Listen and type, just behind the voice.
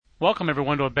Welcome,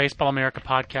 everyone, to a Baseball America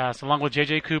podcast. Along with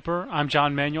J.J. Cooper, I'm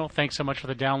John Manuel. Thanks so much for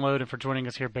the download and for joining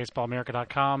us here at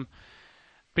BaseballAmerica.com.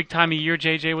 Big time of year,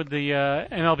 J.J., with the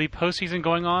MLB postseason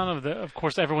going on. Of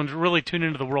course, everyone's really tuned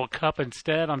into the World Cup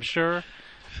instead, I'm sure.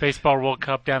 Baseball World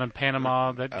Cup down in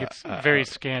Panama that gets very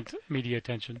scant media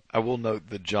attention. I will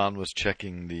note that John was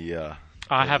checking the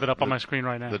I have it up on my screen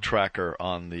right now. The tracker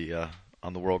on the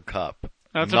World Cup.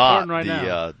 That's important right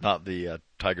now. Not the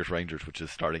Tigers Rangers, which is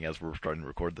starting as we're starting to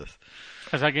record this.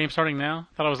 Is that game starting now?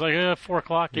 I thought it was like 4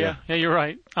 o'clock. Yeah, you're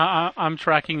right. I'm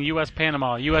tracking U.S.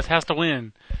 Panama. U.S. has to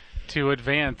win to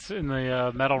advance in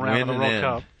the medal round of the World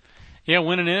Cup. Yeah,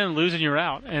 winning in and losing, you're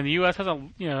out. And the U.S.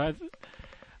 hasn't,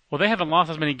 they haven't lost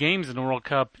as many games in the World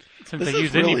Cup since they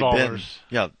used indie ballers.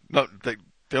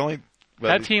 They only.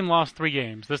 That team lost 3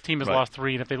 games. This team has lost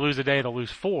 3, and if they lose a day, they'll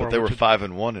lose 4. But they were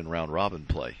 5-1 in round robin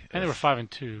play. And they were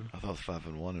 5-2. I thought it was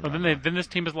 5-1. Then this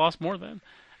team has lost more than.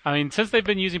 I mean, since they've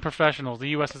been using professionals, the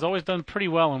U.S. has always done pretty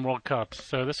well in World Cups.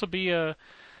 So this will be a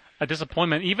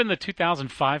disappointment. Even the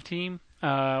 2005 team,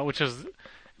 which is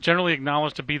generally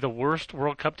acknowledged to be the worst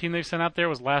World Cup team they've sent out there,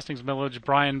 was Lastings Milledge,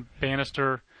 Brian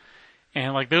Bannister,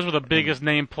 and those were the biggest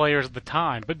name players at the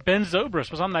time. But Ben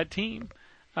Zobrist was on that team.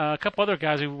 A couple other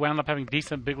guys who wound up having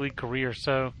decent big league careers.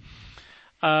 So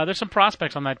there's some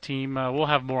prospects on that team. We'll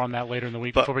have more on that later in the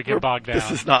week before we get bogged down.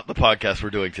 This is not the podcast we're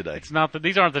doing today. It's not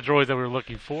these aren't the droids that we were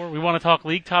looking for. We want to talk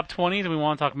league top 20s, and we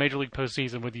want to talk Major League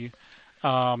postseason with you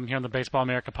here on the Baseball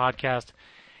America podcast.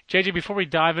 JJ, before we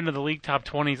dive into the league top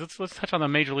 20s, let's touch on the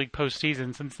Major League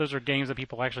postseason, since those are games that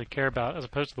people actually care about as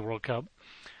opposed to the World Cup.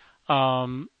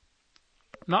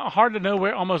 Not hard to know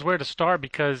where to start,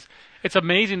 because it's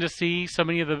amazing to see so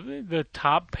many of the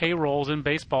top payrolls in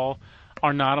baseball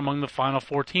are not among the final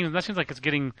 4 teams. And that seems like it's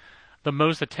getting the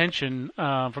most attention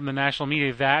from the national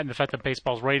media, that and the fact that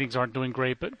baseball's ratings aren't doing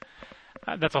great. But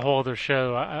that's a whole other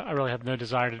show. I really have no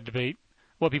desire to debate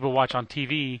what people watch on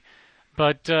TV.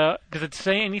 But does it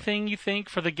say anything, you think,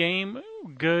 for the game,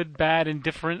 good, bad,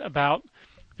 indifferent, about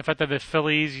the fact that the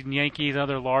Phillies and Yankees and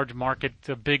other large market,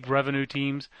 big revenue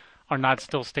teams are not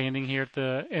still standing here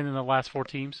in the last 4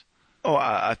 teams? Oh,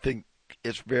 I think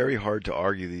it's very hard to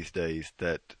argue these days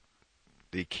that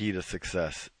the key to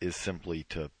success is simply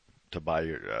to buy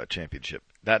your championship.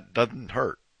 That doesn't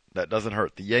hurt.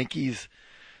 The Yankees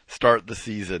start the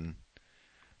season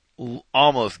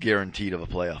almost guaranteed of a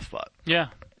playoff spot. Yeah.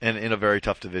 And in a very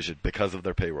tough division because of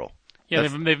their payroll. Yeah,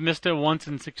 they've missed it once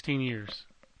in 16 years.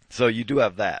 So you do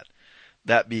have that.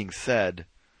 That being said,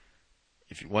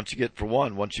 once you get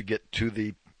to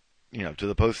the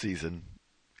postseason,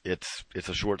 it's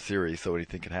a short series, so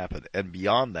anything can happen. And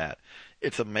beyond that,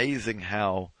 it's amazing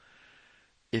how,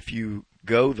 if you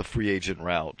go the free agent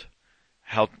route,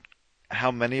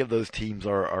 how many of those teams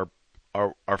are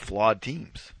flawed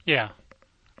teams. Yeah,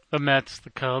 the Mets,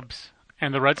 the Cubs,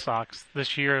 and the Red Sox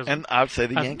this year. And I would say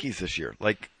the Yankees this year.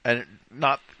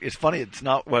 It's funny. It's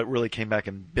not what really came back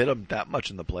and bit them that much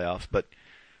in the playoffs, but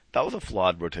that was a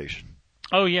flawed rotation.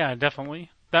 Oh, yeah, definitely.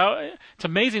 It's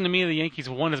amazing to me the Yankees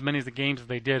won as many of the games as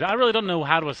they did. I really don't know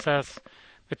how to assess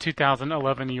the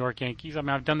 2011 New York Yankees. I mean,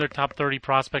 I've done their top 30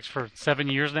 prospects for 7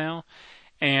 years now,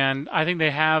 and I think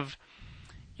they have,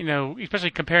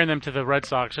 especially comparing them to the Red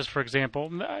Sox, just for example,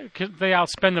 they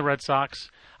outspend the Red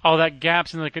Sox. All that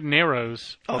gaps and it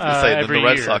narrows. I was going to say, the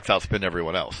Red year. Sox outspend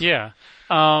everyone else. Yeah.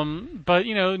 But,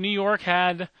 New York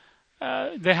had...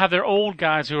 they have their old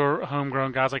guys who are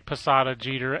homegrown guys like Posada,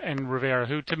 Jeter, and Rivera,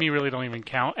 who to me really don't even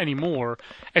count anymore.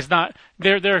 It's not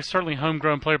they're certainly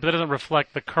homegrown player, but that doesn't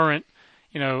reflect the current,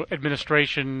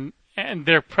 administration and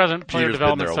their present player Jeter's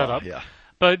development setup. Yeah.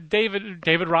 But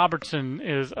David Robertson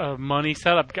is a money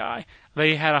setup guy.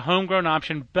 They had a homegrown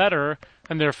option better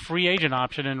than their free agent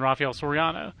option in Rafael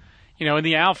Soriano. In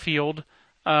the outfield.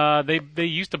 They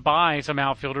used to buy some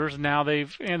outfielders. Now they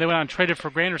went out and traded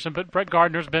for Granderson, but Brett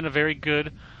Gardner's been a very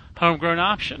good homegrown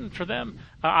option for them.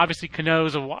 Obviously,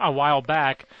 Cano's a while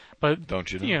back, but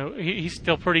don't you know? He's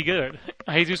still pretty good.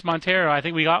 Jesus Montero, I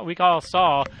think we all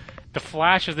saw the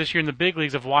flashes this year in the big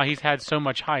leagues of why he's had so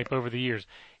much hype over the years.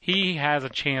 He has a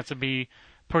chance to be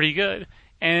pretty good.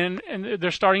 And they're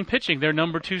starting pitching. Their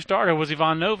number 2 starter was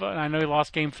Ivan Nova, and I know he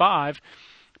lost Game 5.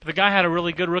 But the guy had a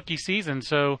really good rookie season,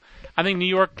 so I think New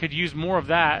York could use more of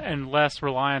that and less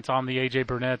reliance on the A.J.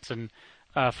 Burnett's and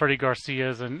Freddie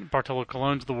Garcia's and Bartolo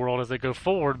Colon's of the world as they go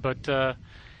forward. But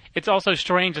it's also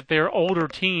strange that their older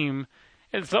team,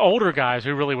 it's the older guys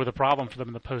who really were the problem for them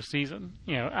in the postseason.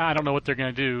 I don't know what they're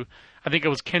going to do. I think it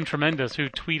was Ken Tremendous who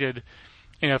tweeted,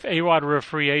 if A-Rod were a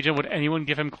free agent, would anyone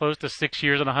give him close to 6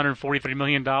 years and $143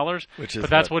 million? But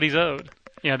that's what he's owed.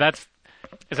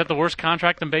 Is that the worst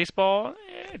contract in baseball?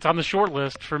 It's on the short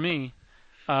list for me.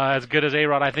 As good as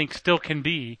A-Rod, I think, still can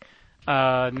be.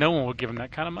 No one would give him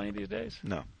that kind of money these days.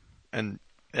 No, and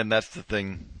that's the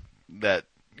thing that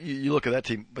you look at that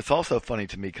team. It's also funny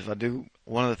to me because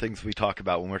one of the things we talk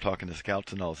about when we're talking to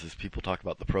scouts and all is people talk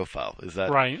about the profile. Is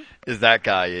that guy,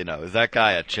 is that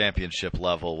guy at championship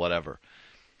level, whatever.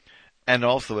 And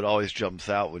also it always jumps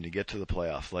out when you get to the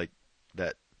playoffs, like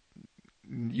that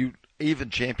even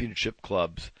championship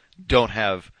clubs don't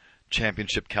have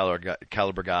championship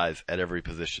caliber guys at every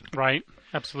position. Right,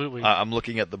 absolutely. I'm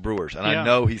looking at the Brewers, and Yeah. I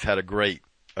know he's had a great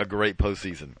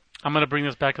postseason. I'm going to bring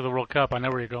this back to the World Cup. I know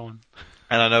where you're going.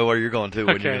 And I know where you're going to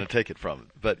when Okay. you're going to take it from.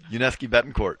 But Yuniesky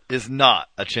Betancourt is not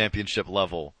a championship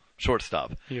level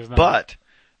shortstop. He is not. But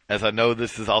as I know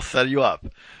I'll set you up.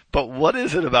 But what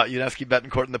is it about Yuniesky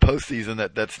Betancourt in the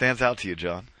postseason that stands out to you,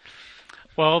 John?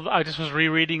 Well, I just was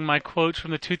rereading my quotes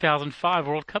from the 2005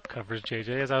 World Cup coverage,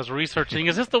 JJ, as I was researching.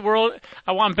 Is this the world?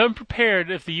 I'm prepared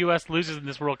if the U.S. loses in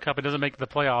this World Cup and doesn't make the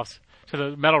playoffs to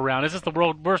the medal round. Is this the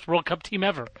worst World Cup team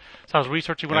ever? So I was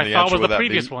researching what I thought was the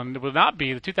previous one. It will not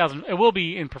be the 2000. It will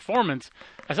be in performance.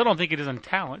 I still don't think it is in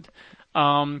talent.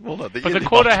 Well, no, but the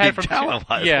quote I had from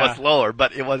talent-wise was lower,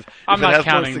 but it was. I'm if not it has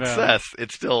counting more success, them.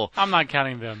 it's still. I'm not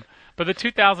counting them. But the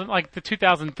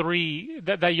 2003,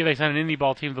 that year they sent an indie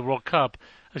ball team to the World Cup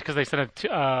is because they sent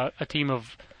a team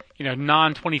of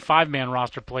non-25 man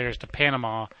roster players to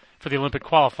Panama for the Olympic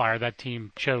qualifier. That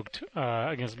team choked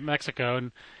against Mexico,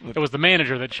 and it was the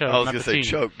manager that choked. I was going to say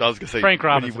choked. I was going to say Frank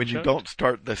Robinson. When you don't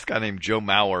start this guy named Joe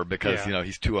Mauer because Yeah.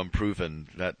 he's too unproven,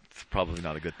 that's probably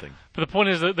not a good thing. But the point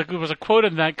is that there was a quote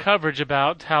in that coverage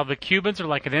about how the Cubans are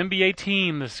like an NBA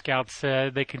team. The scouts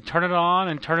said they can turn it on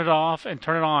and turn it off and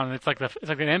turn it on. And it's like an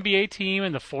NBA team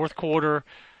in the fourth quarter.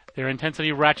 Their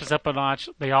intensity ratchets up a notch.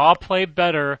 They all play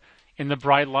better in the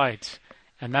bright lights.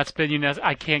 And that's been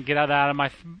I can't get that out of my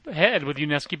head with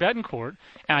Yuniesky Betancourt.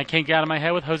 And I can't get out of my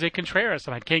head with Jose Contreras.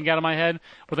 And I can't get out of my head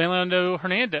with Orlando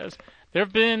Hernandez. There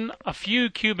have been a few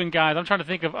Cuban guys. I'm trying to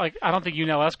think of, I don't think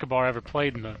Yunel Escobar ever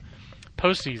played in the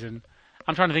postseason.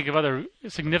 I'm trying to think of other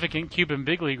significant Cuban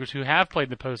big leaguers who have played in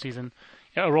the postseason.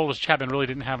 Aroldis Chapman really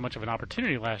didn't have much of an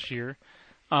opportunity last year.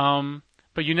 But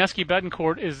Yuniesky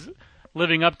Betancourt is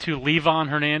living up to Levon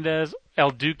Hernandez,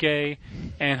 El Duque,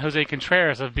 and Jose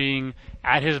Contreras of being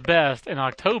at his best in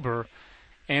October.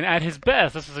 And at his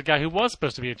best, this is a guy who was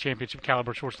supposed to be a championship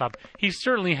caliber shortstop. He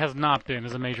certainly has not been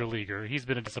as a major leaguer. He's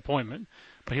been a disappointment.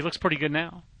 But he looks pretty good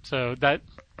now. So that,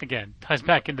 again, ties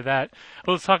back into that.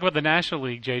 Well, let's talk about the National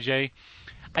League, JJ.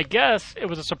 I guess it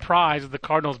was a surprise that the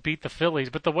Cardinals beat the Phillies,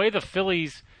 but the way the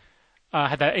Phillies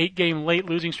had that 8-game late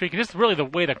losing streak, and just really the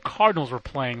way the Cardinals were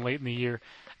playing late in the year,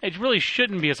 it really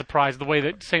shouldn't be a surprise the way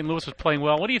that St. Louis was playing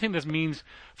well. What do you think this means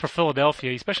for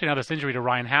Philadelphia, especially now this injury to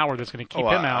Ryan Howard that's going to keep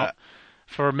him out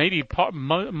for maybe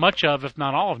much of, if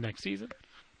not all of next season?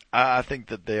 I think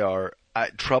that they are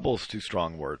trouble's too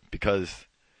strong word because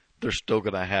they're still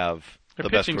going to have the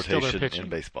best rotation in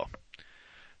baseball.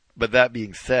 But that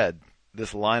being said,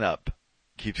 this lineup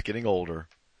keeps getting older,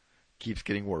 keeps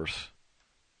getting worse,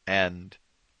 and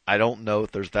I don't know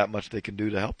if there's that much they can do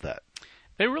to help that.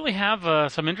 They really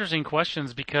have some interesting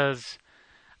questions because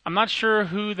I'm not sure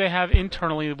who they have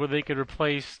internally where they could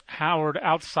replace Howard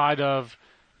outside of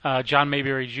John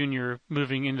Mayberry Jr.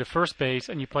 moving into first base,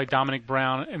 and you play Dominic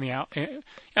Brown in the out.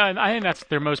 And I think that's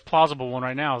their most plausible one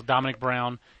right now is Dominic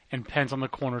Brown and Pence on the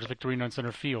corners, Victorino in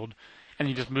center field, and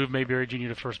you just move Mayberry Jr.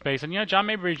 to first base. And John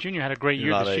Mayberry Jr. had a great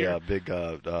year this year. You're not a big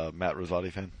Matt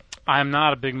Rosati fan? I'm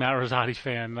not a big Matt Rosati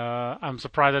fan. I'm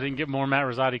surprised I didn't get more Matt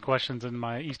Rosati questions in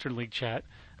my Eastern League chat.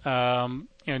 And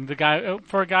the guy,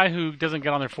 for a guy who doesn't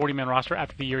get on their 40-man roster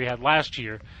after the year he had last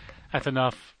year, that's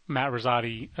enough Matt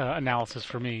Rosati analysis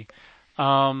for me.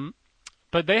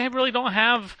 But they really don't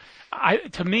have.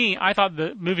 To me, I thought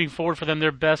that moving forward for them,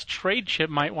 their best trade chip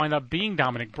might wind up being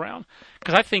Dominic Brown,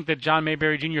 because I think that John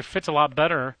Mayberry Jr. fits a lot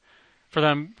better for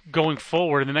them going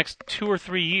forward in the next 2 or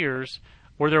 3 years,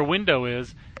 where their window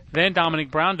is, than Dominic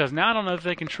Brown does. Now I don't know if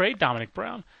they can trade Dominic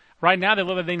Brown. Right now they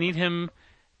look like they need him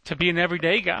to be an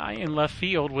everyday guy in left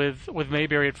field with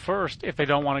Mayberry at first if they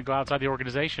don't want to go outside the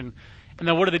organization. And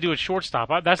then what do they do at shortstop?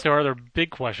 That's their other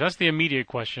big question. That's the immediate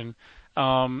question,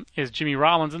 is Jimmy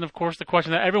Rollins. And, of course, the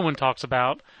question that everyone talks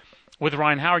about with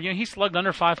Ryan Howard, he slugged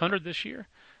under 500 this year.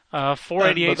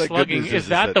 488 slugging. Is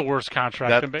that the worst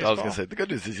contract in baseball? I was going to say, the good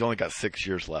news is he's only got 6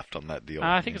 years left on that deal.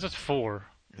 I think it's just 4.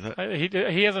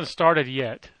 He hasn't started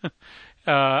yet.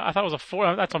 I thought it was a 4.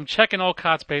 I'm checking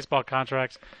Olcott's baseball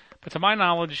contracts. But to my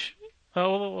knowledge,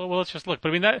 well, let's just look. But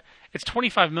I mean, it's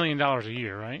 $25 million a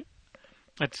year, right?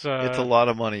 It's a lot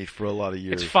of money for a lot of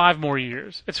years. It's 5 more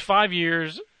years. It's 5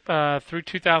 years through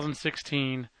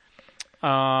 2016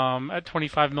 at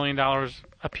 $25 million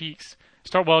a piece.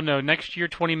 Next year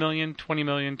 $20 million, $20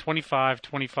 million, 25,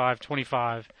 25,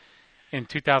 25 in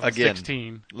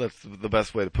 2016. Again, the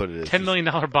best way to put it is $10 million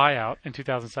buyout in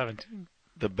 2017.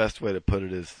 The best way to put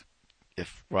it is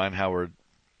if Ryan Howard,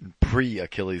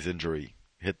 pre-Achilles injury,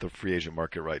 hit the free agent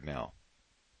market right now.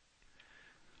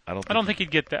 I don't think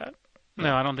he'd get that.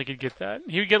 No, I don't think he'd get that.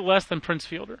 He would get less than Prince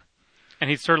Fielder. And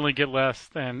he'd certainly get less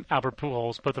than Albert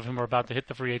Pujols, both of whom are about to hit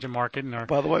the free agent market and are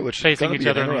by the way, which facing each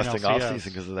other in the interesting NLCS. offseason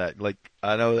because of that. Like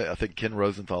I think Ken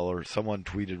Rosenthal or someone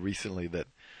tweeted recently that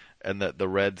the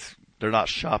Reds, they're not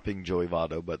shopping Joey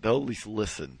Votto, but they'll at least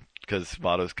listen because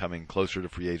Votto's coming closer to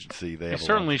free agency. They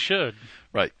certainly should.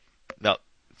 Right. Now,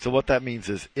 so what that means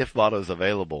is if Votto's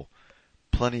available,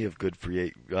 plenty of good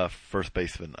first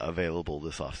basemen available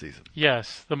this offseason.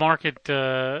 Yes, the market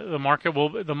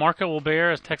will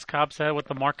bear, as Tex Cobb said, what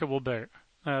the market will bear.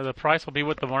 The price will be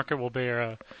what the market will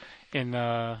bear in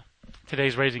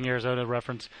today's Raising Arizona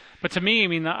reference. But to me, I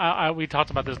mean, we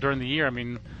talked about this during the year. I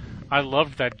mean, I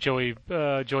loved that Joey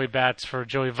Bats for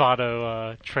Joey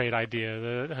Votto trade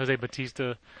idea, the Jose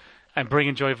Bautista, and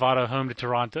bringing Joey Votto home to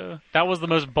Toronto. That was the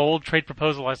most bold trade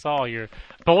proposal I saw all year.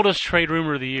 Boldest trade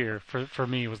rumor of the year for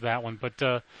me was that one. But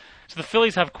so the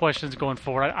Phillies have questions going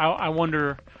forward. I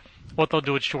wonder what they'll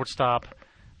do at shortstop.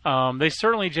 They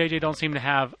certainly, JJ, don't seem to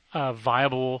have a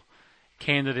viable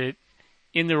candidate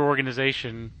in their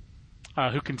organization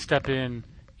who can step in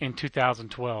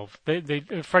 2012.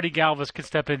 Freddie Galvis could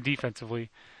step in defensively.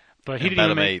 But he didn't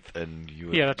even make eighth, and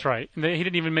yeah, that's right. He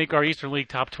didn't even make our Eastern League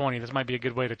top 20. This might be a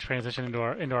good way to transition into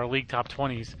our league top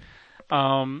 20s.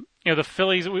 The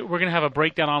Phillies. We're going to have a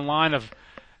breakdown online of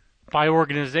by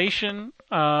organization.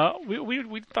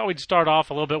 We thought we'd start off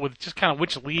a little bit with just kind of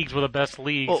which leagues were the best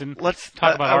leagues, and let's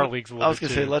talk about our leagues a little bit. I was going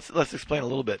to say let's explain a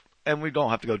little bit, and we don't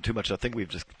have to go too much. I think we've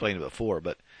just explained it before,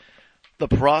 but the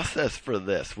process for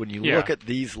this, when you look at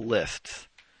these lists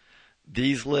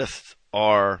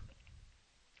are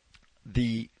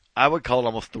I would call it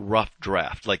almost the rough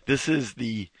draft. Like this is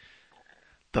the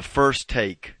first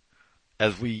take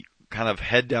as we kind of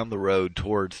head down the road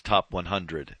towards top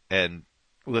 100. And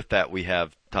with that we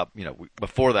have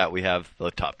before that we have the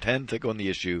top 10 that go in the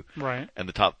issue, right, and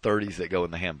the top 30s that go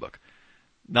in the handbook.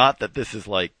 Not that this is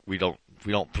like we don't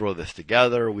throw this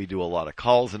together. We do a lot of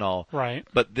calls and all. Right.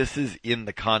 But this is in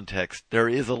the context. There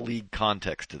is a league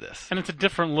context to this. And it's a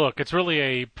different look. It's really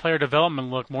a player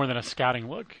development look more than a scouting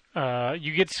look.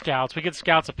 You get scouts. We get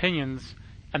scouts' opinions,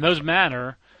 and those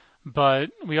matter.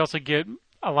 But we also get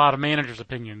a lot of managers'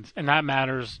 opinions, and that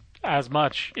matters as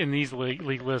much in these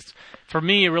league lists. For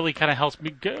me, it really kind of helps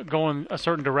me go in a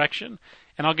certain direction.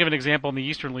 And I'll give an example in the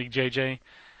Eastern League, JJ.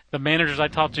 The managers I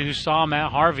talked to who saw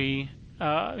Matt Harvey,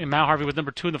 and Matt Harvey was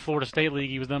number 2 in the Florida State League.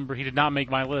 He did not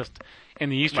make my list in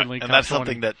the Eastern League. And that's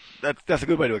something that's a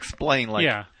good way to explain,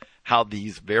 how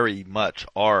these very much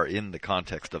are in the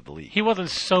context of the league. He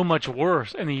wasn't so much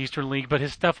worse in the Eastern League, but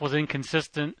his stuff was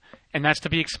inconsistent, and that's to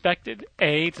be expected.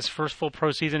 A, it's his first full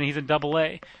pro season, and he's in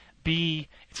Double-A. B,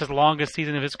 it's his longest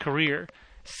season of his career.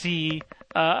 C,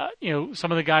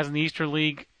 some of the guys in the Eastern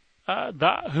League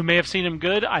who may have seen him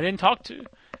good, I didn't talk to.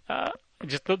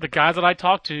 Just the guys that I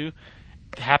talked to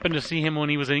happened to see him when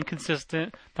he was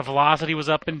inconsistent. The velocity was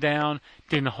up and down,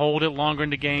 didn't hold it longer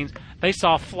into games. They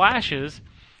saw flashes.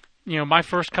 My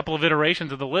first couple of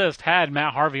iterations of the list had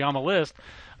Matt Harvey on the list,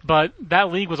 but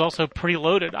that league was also pretty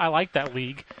loaded. I like that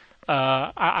league.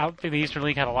 I think the Eastern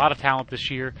League had a lot of talent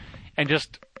this year, and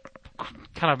just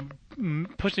kind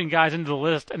of pushing guys into the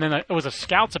list. And then it was a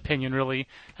scout's opinion, really,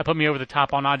 that put me over the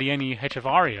top on Adieni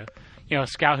Hechavarria. A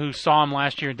scout who saw him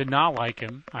last year and did not like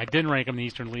him. I didn't rank him in the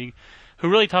Eastern League. Who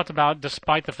really talked about,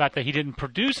 despite the fact that he didn't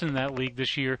produce in that league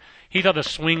this year, he thought the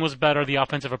swing was better, the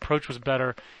offensive approach was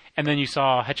better, and then you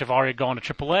saw Hechavarria go on to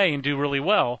AAA and do really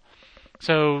well.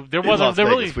 So there wasn't Las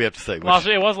Vegas, we have to say. It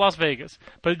was Las Vegas,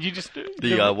 but you just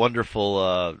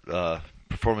wonderful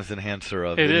performance enhancer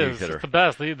of it the is. hitter. It's the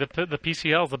best. The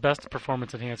PCL is the best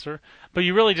performance enhancer. But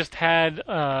you really just had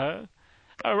I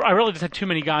really just had too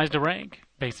many guys to rank,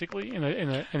 basically.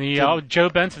 Joe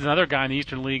Benson's another guy in the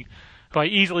Eastern League who I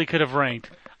easily could have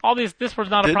ranked. This was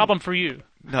not a problem for you.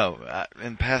 No.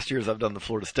 In past years, I've done the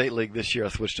Florida State League. This year, I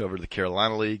switched over to the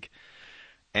Carolina League.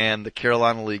 And the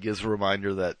Carolina League is a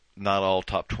reminder that not all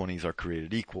top 20s are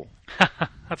created equal.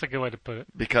 That's a good way to put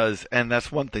it. And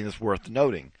that's one thing that's worth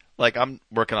noting. Like, I'm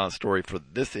working on a story for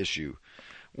this issue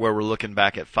where we're looking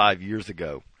back at 5 years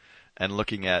ago and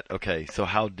looking at, okay, so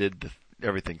how did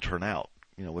everything turn out?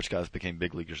 Which guys became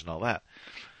big leaguers and all that.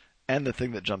 And the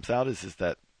thing that jumps out is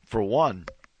that, for one,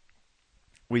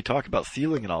 we talk about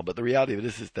ceiling and all, but the reality of it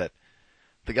is that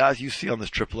the guys you see on this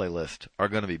AAA list are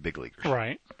going to be big leaguers.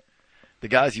 Right. The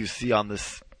guys you see on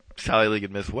this Sally League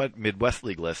and Midwest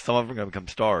League list, some of them are going to become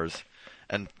stars,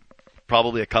 and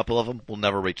probably a couple of them will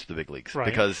never reach the big leagues. Right.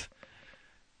 Because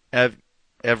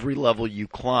every level you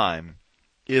climb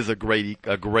is a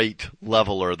great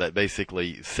leveler that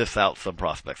basically sifts out some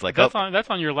prospects. Like that's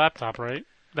on your laptop, right?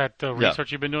 That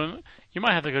research you've been doing. You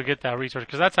might have to go get that research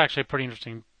because that's actually a pretty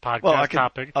interesting podcast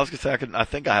topic. I was going to say I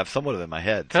think I have somewhat of it in my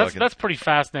head. That's pretty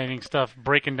fascinating stuff.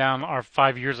 Breaking down our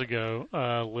 5 years ago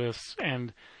lists,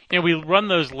 and we run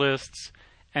those lists,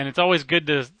 and it's always good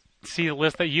to see a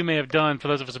list that you may have done for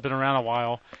those of us who've been around a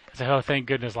while. And say, oh, thank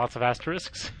goodness, lots of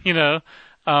asterisks.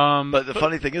 But the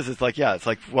funny thing is, it's like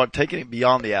taking it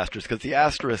beyond the asterisk, because the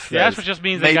asterisk just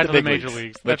means they got to the major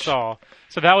leagues. That's all.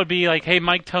 So that would be like, hey,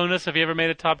 Mike Tonis, have you ever made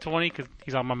a top 20? Because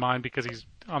he's on my mind because he's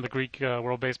on the Greek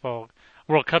World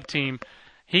Cup team.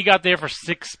 He got there for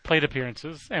 6 plate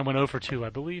appearances and went 0 for 2, I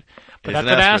believe. But that's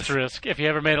an asterisk if you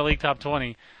ever made a league top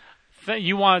 20.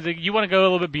 You want to go a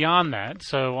little bit beyond that.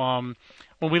 So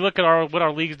when we look at what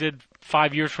our leagues did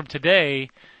 5 years from today,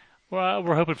 well,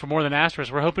 we're hoping for more than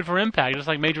asterisk. We're hoping for impact, just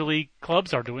like major league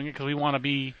clubs are doing it, because we want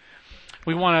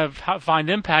to find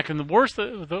impact. And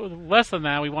the less than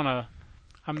that, we want to.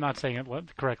 I'm not saying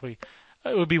it correctly.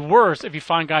 It would be worse if you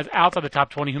find guys outside the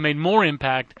top 20 who made more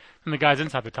impact than the guys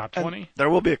inside the top 20. And there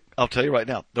will be. I'll tell you right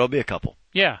now, there will be a couple.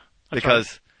 Yeah,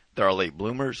 because there are late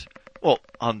bloomers. Well,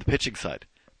 on the pitching side,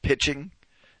 pitching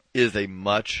is a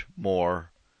much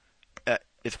more.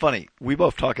 It's funny. We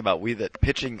both talk about that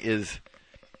pitching is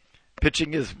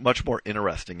much more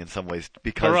interesting in some ways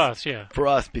because for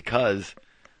us because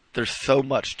there's so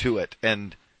much to it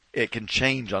and it can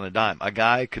change on a dime. A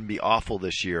guy can be awful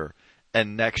this year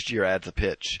and next year adds a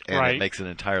pitch and it makes it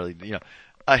entirely.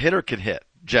 A hitter can hit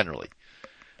generally.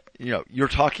 You're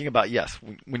talking about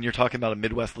when you're talking about a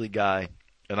Midwest League guy,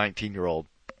 a 19-year-old,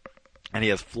 and he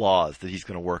has flaws that he's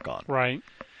going to work on. Right.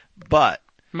 But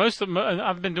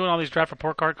I've been doing all these draft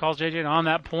report card calls, JJ, and on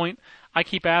that point, I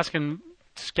keep asking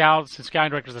scouts and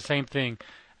scouting directors the same thing.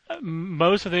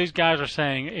 Most of these guys are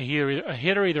saying a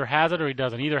hitter either has it or he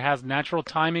doesn't. He either has natural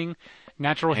timing,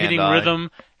 natural hitting rhythm,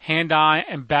 hand-eye,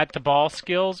 and bat-to-ball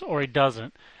skills, or he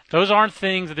doesn't. Those aren't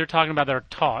things that they're talking about that are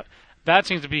taught. That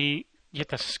seems to be, you have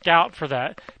to scout for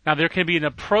that. Now, there can be an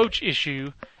approach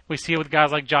issue. We see it with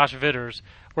guys like Josh Vitters,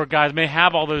 where guys may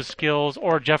have all those skills,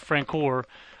 or Jeff Francoeur,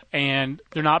 and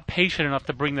they're not patient enough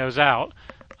to bring those out.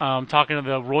 Talking to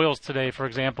the Royals today, for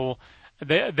example,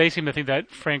 they seem to think that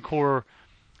Francoeur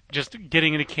just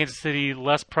getting into Kansas City,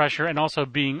 less pressure, and also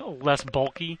being less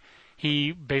bulky.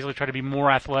 He basically tried to be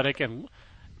more athletic and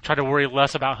tried to worry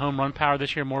less about home run power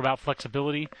this year, more about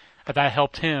flexibility. That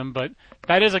helped him, but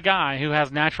that is a guy who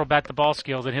has natural bat-to-ball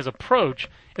skills, and his approach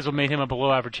is what made him a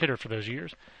below-average hitter for those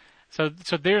years. So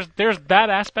there's that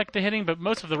aspect to hitting, but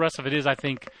most of the rest of it is, I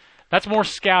think, that's more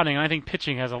scouting. I think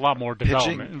pitching has a lot more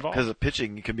development involved. Because of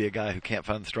pitching, you can be a guy who can't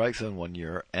find the strike zone one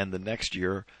year, and the next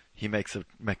year he makes a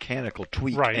mechanical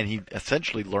tweak, and he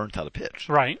essentially learns how to pitch.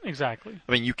 Right, exactly.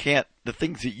 I mean, the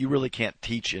things that you really can't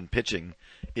teach in pitching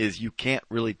is you can't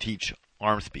really teach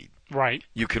arm speed. Right.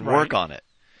 You can work on it,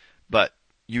 but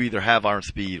you either have arm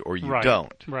speed or you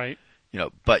don't. Right.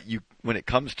 But when it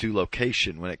comes to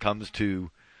location, when it comes to,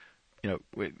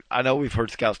 I know we've heard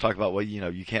scouts talk about,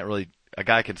 you can't really. A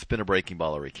guy can spin a breaking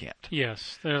ball or he can't.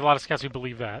 Yes, there's a lot of scouts who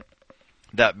believe that.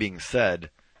 That being said,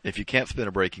 if you can't spin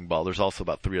a breaking ball, there's also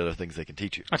about 3 other things they can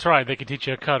teach you. That's right. They can teach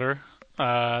you a cutter.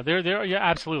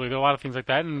 Absolutely. There are a lot of things like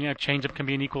that, and changeup can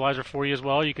be an equalizer for you as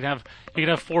well. You can have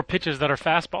 4 pitches that are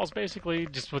fastballs, basically,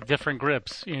 just with different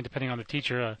grips, depending on the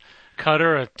teacher. A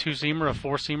cutter, a 2-seamer, a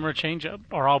 4-seamer, a changeup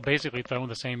are all basically thrown with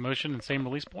the same motion and same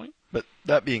release point. But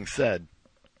that being said,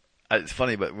 it's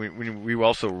funny, but we were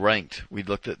also ranked. We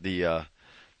looked at the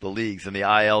leagues, and the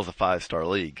IL is a 5-star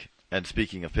league. And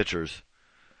speaking of pitchers,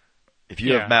 if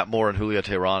you have Matt Moore and Julio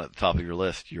Teheran at the top of your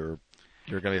list, you're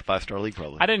going to be a 5-star league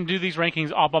probably. I didn't do these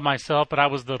rankings all by myself, but I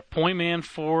was the point man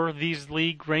for these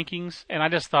league rankings, and I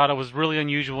just thought it was really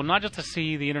unusual, not just to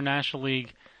see the International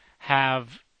League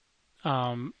have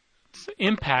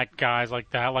impact guys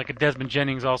like that, like a Desmond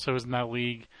Jennings also is in that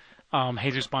league,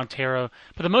 Jesus Montero,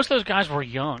 but most of those guys were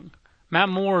young. Matt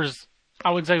Moore's,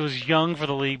 I wouldn't say he was young for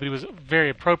the league, but he was very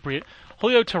appropriate.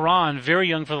 Julio Teheran, very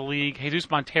young for the league. Jesus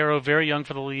Montero, very young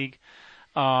for the league.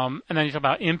 And then you talk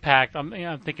about impact.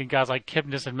 I'm thinking guys like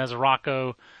Kipnis and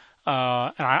Mesoraco,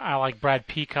 and I like Brad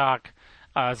Peacock,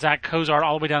 Zach Cozart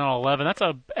all the way down to 11. That's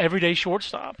a everyday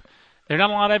shortstop. There are not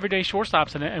a lot of everyday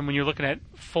shortstops in it, and when you're looking at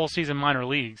full season minor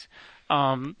leagues.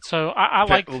 So I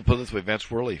like. We'll put it this way: Vance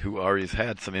Worley, who already has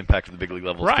had some impact at the big league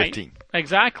level, is Right, 15.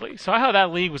 exactly. So I thought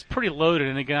that league was pretty loaded,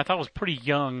 and again, I thought it was pretty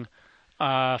young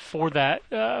for that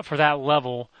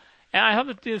level. And I thought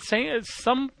that the same,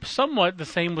 somewhat the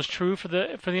same was true for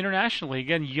the International League.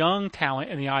 Again, young talent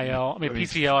in the IL. I mean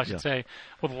PCL, I should say,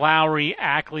 with Lowry,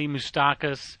 Ackley,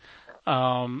 Moustakas.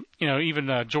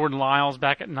 Even Jordan Lyles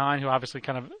back at 9, who obviously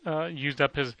kind of used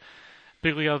up his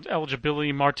big league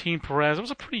eligibility. Martin Perez. It was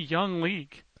a pretty young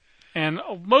league, and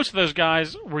most of those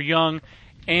guys were young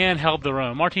and held their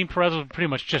own. Martin Perez was pretty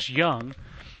much just young.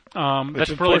 Which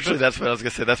unfortunately, that's what I was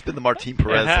going to say. That's been the Martin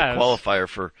Perez qualifier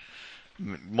for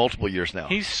multiple years now.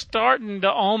 He's starting to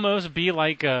almost be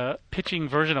like a pitching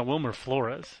version of Wilmer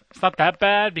Flores. It's not that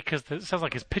bad because it sounds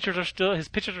like his pitchers are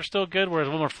still good, whereas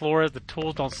Wilmer Flores, the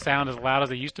tools don't sound as loud as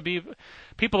they used to be.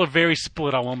 People are very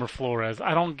split on Wilmer Flores.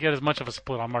 I don't get as much of a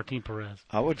split on Martin Perez.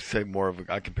 I would say more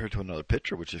I compare it to another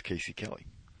pitcher, which is Casey Kelly.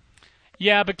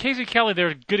 Yeah, but Casey Kelly, there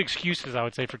are good excuses, I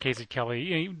would say, for Casey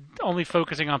Kelly. Only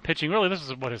focusing on pitching. Really, this is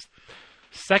his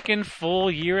second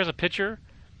full year as a pitcher.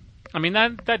 I mean,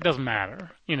 that doesn't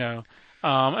matter, and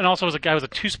also as a guy who was a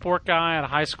two-sport guy out of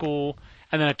high school,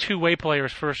 and then a two-way player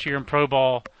his first year in pro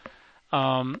ball.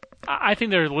 I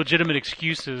think there are legitimate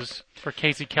excuses for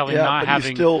Casey Kelly not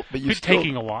having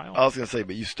taking a while. I was going to say,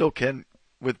 but you still can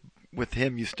with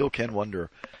him. You still can wonder.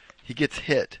 He gets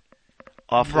hit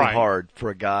awfully hard for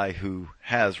a guy who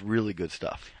has really good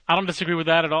stuff. I don't disagree with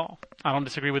that at all.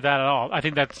 I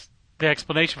think that's the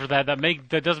explanation for that.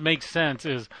 That does make sense.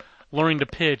 Is learning to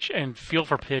pitch and feel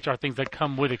for pitch are things that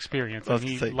come with experience, and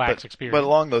he lacks experience. But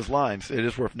along those lines, it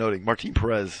is worth noting Martin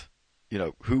Perez,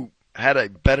 who had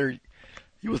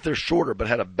he was there shorter, but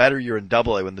had a better year in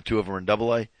AA when the two of them were in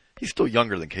AA. He's still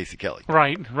younger than Casey Kelly.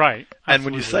 Right. Absolutely. And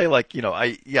when you say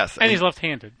he's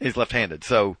left-handed. He's left-handed,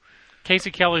 so Casey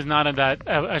Kelly's not in that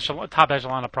top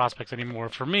echelon of prospects anymore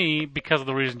for me because of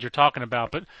the reasons you're talking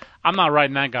about. But I'm not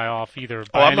writing that guy off either.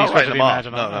 I'm not writing him off.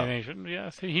 No.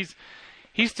 Yes,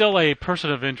 he's still a person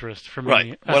of interest for me.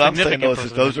 Right. What I'm saying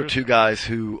is those are two guys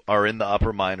who are in the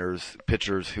upper minors,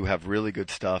 pitchers who have really good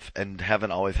stuff and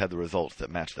haven't always had the results that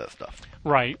match that stuff.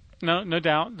 Right. No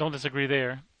doubt. Don't disagree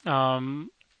there. Do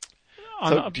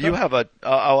you have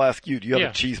I'll ask you, do you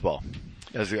have a cheese ball?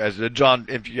 As John,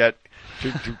 if you had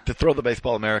to throw the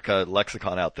Baseball America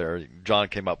lexicon out there, John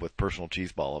came up with personal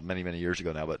cheese ball many, many years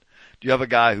ago now, but do you have a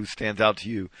guy who stands out to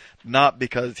you, not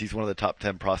because he's one of the top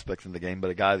 10 prospects in the game, but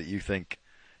a guy that you think,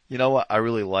 you know what, I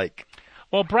really like?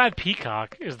 Well, Brad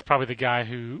Peacock is probably the guy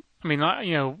who,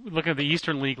 looking at the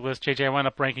Eastern League list, JJ, I wound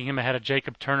up ranking him ahead of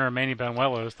Jacob Turner and Manny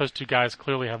Banuelos. Those two guys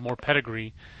clearly have more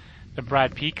pedigree than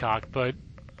Brad Peacock, but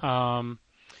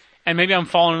and maybe I'm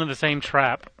falling into the same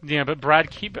trap. But Brad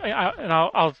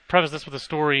I'll preface this with a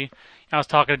story. I was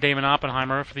talking to Damon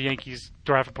Oppenheimer for the Yankees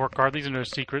draft report card. These are no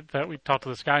secret that we talked to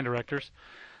the scouting directors.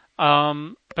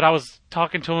 But I was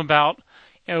talking to him about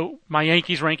my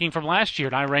Yankees ranking from last year,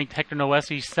 and I ranked Hector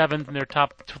Noesi 7th in their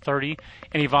top 30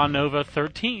 and Ivan Nova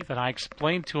 13th. And I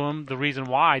explained to him the reason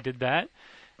why I did that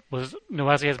was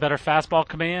Noesi has better fastball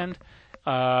command.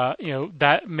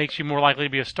 That makes you more likely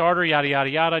to be a starter, yada, yada,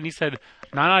 yada. And he said,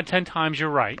 9 out of 10 times you're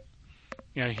right.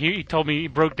 He told me, he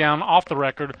broke down off the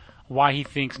record why he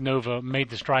thinks Nova made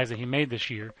the strides that he made this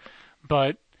year.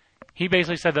 But he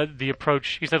basically said that the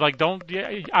approach, he said,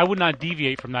 I would not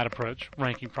deviate from that approach,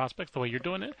 ranking prospects the way you're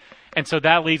doing it. And so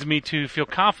that leads me to feel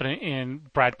confident in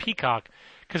Brad Peacock,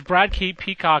 because Brad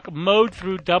Peacock mowed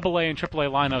through AA and AAA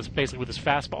lineups basically with his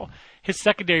fastball. His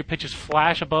secondary pitches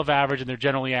flash above average, and they're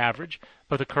generally average,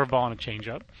 both a curveball and a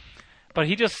changeup. But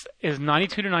he just is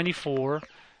 92 to 94,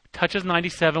 touches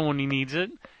 97 when he needs it,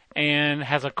 and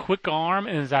has a quick arm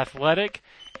and is athletic,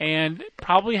 and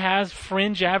probably has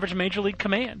fringe average major league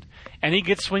command. And he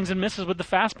gets swings and misses with the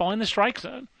fastball in the strike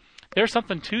zone. There's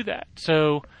something to that.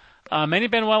 So Manny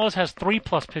Banuelos has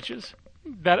 3+ pitches.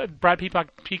 That Brad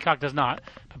Peacock does not.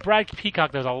 But Brad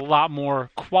Peacock does a lot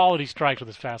more quality strikes with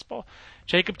his fastball.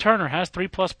 Jacob Turner has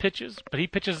 3+ pitches, but he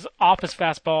pitches off his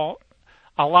fastball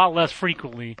a lot less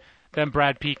frequently than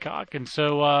Brad Peacock. And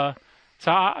so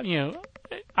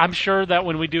I'm sure that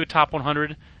when we do a top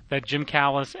 100, that Jim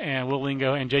Callis and Will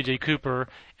Lingo and J.J. Cooper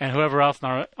and whoever else in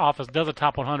our office does a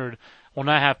top 100 will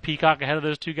not have Peacock ahead of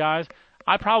those two guys.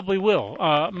 I probably will.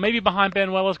 Maybe behind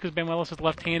Banuelos, because Banuelos is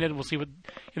left-handed. We'll see what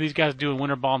these guys do in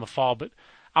winter ball in the fall. But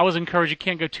I was encouraged. You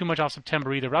can't go too much off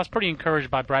September either. But I was pretty encouraged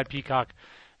by Brad Peacock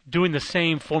doing the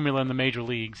same formula in the major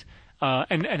leagues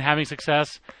and having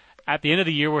success at the end of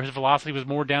the year where his velocity was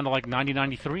more down to like 90,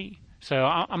 93. So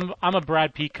I'm a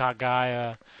Brad Peacock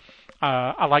guy.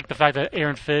 I like the fact that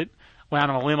Aaron Fitt went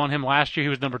out on a limb on him last year. He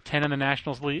was number 10 in the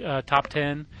Nationals top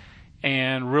 10.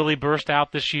 and really burst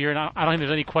out this year. And I don't think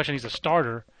there's any question he's a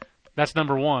starter. That's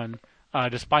number one,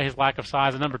 despite his lack of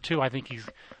size. And number two, I think he's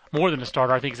more than a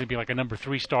starter. I think he's going to be like a number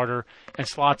 3 starter and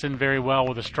slots in very well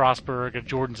with a Strasburg, a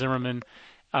Jordan Zimmerman,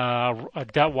 a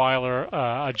Detweiler,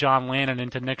 a John Lannon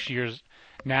into next year's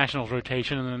Nationals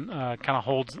rotation, and then kind of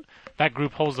holds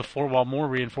the fort while more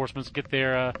reinforcements get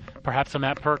there, perhaps a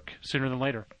Matt Perk sooner than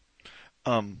later.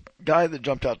 Guy that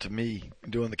jumped out to me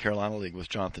doing the Carolina League was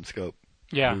Jonathan Scope.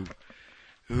 Yeah.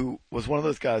 Who was one of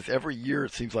those guys. Every year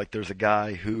it seems like there's a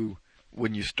guy who,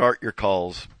 when you start your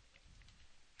calls,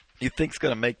 you think's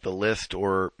going to make the list,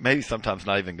 or maybe sometimes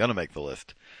not even going to make the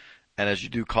list. And as you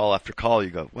do call after call,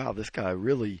 you go, wow, this guy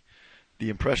really, the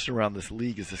impression around this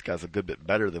league is this guy's a good bit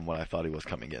better than what I thought he was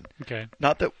coming in. Okay.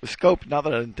 Not that Scope, not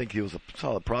that I didn't think he was a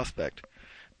solid prospect,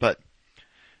 but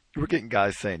you were getting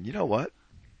guys saying, you know what?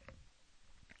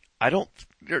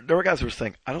 There were guys who were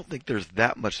saying, I don't think there's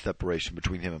that much separation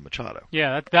between him and Machado.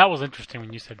 Yeah, that was interesting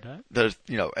when you said that. There's,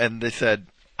 and they said,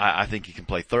 I think he can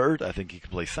play third. I think he can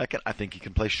play second. I think he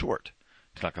can play short.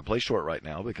 He's not going to play short right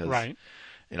now because, right.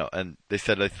 And they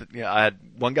said, I had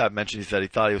one guy mention, he said he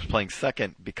thought he was playing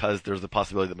second because there's the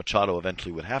possibility that Machado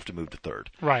eventually would have to move to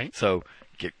third. Right. So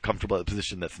get comfortable at a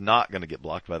position that's not going to get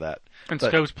blocked by that. And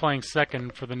Scope's playing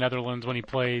second for the Netherlands when he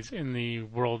plays in the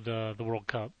World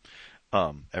Cup.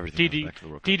 Everything goes back to the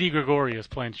World Cup. Didi Gregorius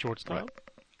playing shortstop.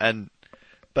 Right.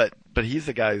 But he's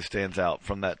the guy who stands out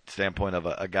from that standpoint of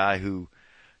a guy who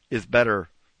is better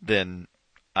than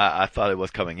I thought it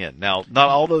was coming in. Now, not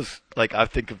all those, like I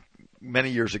think of many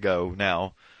years ago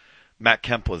now, Matt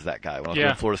Kemp was that guy when I was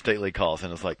doing Florida State League calls,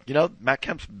 and it's like, Matt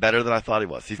Kemp's better than I thought he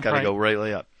was. He's got to go right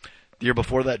up. The year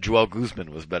before that, Joel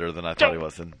Guzman was better than I thought he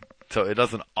was, and so it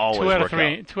doesn't always work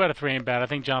out. 2 out of 3 ain't bad. I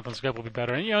think Jonathan Scope will be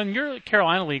better. And in your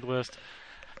Carolina League list,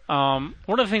 one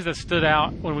of the things that stood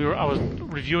out when I was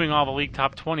reviewing all the league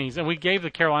top 20s, and we gave the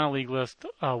Carolina League list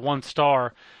 1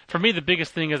 star. For me, the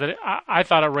biggest thing is that I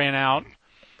thought it ran out.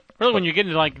 Really, when you get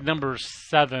into like number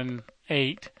 7,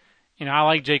 8, I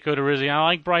like Jake Odorizzi. I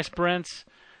like Bryce Brentz.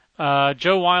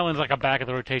 Joe Weiland's like a back of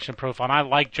the rotation profile, and I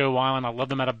like Joe Weiland. I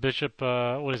love him out of Bishop.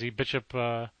 Bishop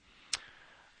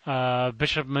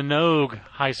Manogue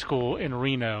High School in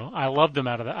Reno. I loved him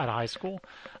out of high school.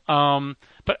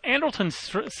 But Andrelton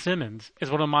Simmons is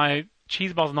one of my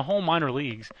cheeseballs in the whole minor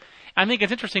leagues. I think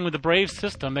it's interesting with the Braves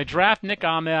system. They draft Nick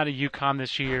Ahmed out of UConn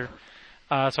this year.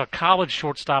 So a college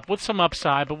shortstop with some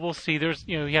upside, but we'll see. There's,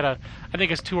 I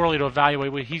think it's too early to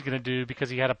evaluate what he's going to do because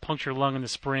he had a punctured lung in the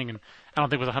spring and I don't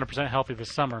think was 100% healthy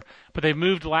this summer. But they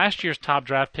moved last year's top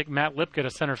draft pick, Matt Lipka, to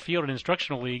center field in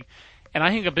Instructional League. And I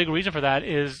think a big reason for that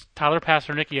is Tyler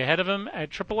Passernicki ahead of him at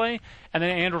AAA, and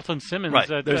then Andrelton Simmons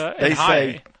at they high.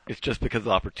 Say it's just because of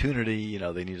opportunity.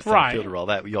 They need a center fielder, all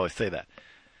that. We always say that.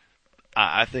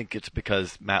 I think it's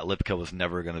because Matt Lipka was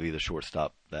never going to be the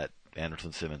shortstop that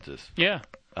Andrelton Simmons is. Yeah.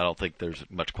 I don't think there's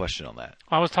much question on that.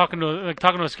 I was talking to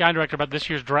a scout director about this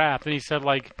year's draft, and he said,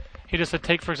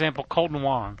 take, for example, Colton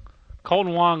Wong.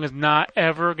 Colton Wong is not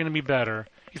ever going to be better.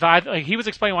 He was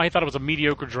explaining why he thought it was a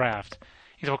mediocre draft.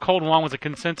 He said, Colton Wong was a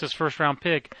consensus first-round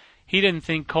pick. He didn't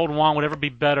think Colton Wong would ever be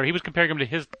better. He was comparing him to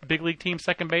his big league team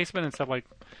second baseman and said,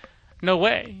 no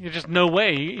way. There's just no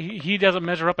way. He doesn't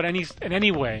measure up in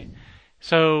any way.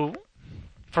 So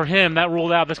for him, that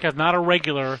ruled out this guy's not a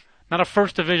regular, not a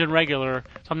first division regular,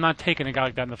 so I'm not taking a guy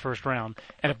like that in the first round.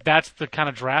 And if that's the kind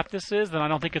of draft this is, then I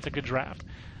don't think it's a good draft.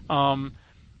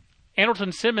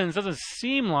 Andrelton Simmons doesn't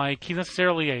seem like he's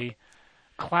necessarily a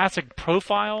classic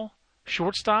profile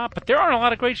shortstop, but there aren't a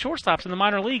lot of great shortstops in the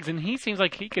minor leagues, and he seems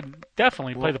like he could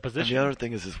definitely play the position. And the other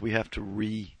thing is we have to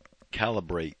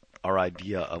recalibrate our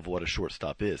idea of what a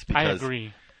shortstop is. Because I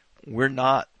agree.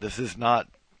 This is not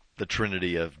the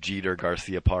trinity of Jeter,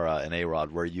 Garcia Parra, and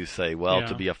A-Rod, where you say,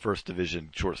 to be a first division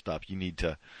shortstop, you need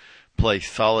to play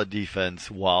solid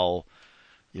defense while,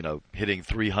 hitting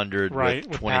 300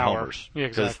 with 20 power. homers. Yeah,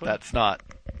 exactly. Because that's not,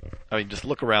 just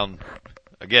look around.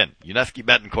 Again, Yuniesky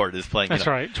Betancourt is playing. That's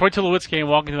right. Troy Tulowitzki ain't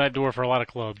walking through that door for a lot of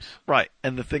clubs. Right.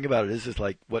 And the thing about it is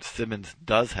like what Simmons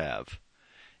does have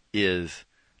is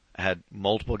had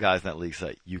multiple guys in that league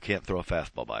say, you can't throw a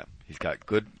fastball by him. He's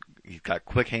got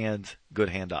quick hands, good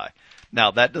hand-eye.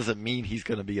 Now, that doesn't mean he's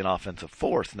going to be an offensive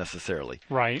force necessarily.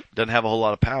 Right. Doesn't have a whole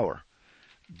lot of power.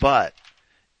 But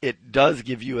it does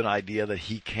give you an idea that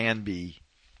he can be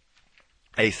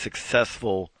a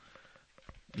successful,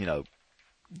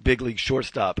 big league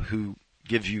shortstop who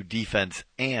gives you defense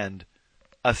and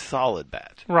a solid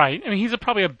bat. Right. He's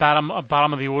probably a bottom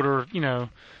of the order,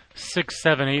 6,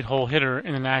 7, 8 hole hitter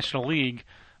in the National League.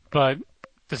 But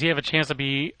does he have a chance to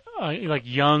be like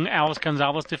young Alex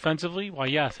Gonzalez defensively? Well,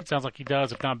 yes, it sounds like he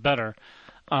does, if not better.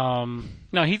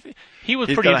 No, he was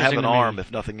He's pretty going to have interesting an to me. arm,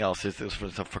 if nothing else. It's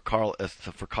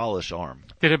a Carlish arm.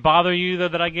 Did it bother you though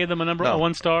that I gave them a No.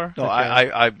 1 star? No,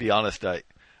 Okay. I'd be honest.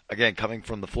 Again, coming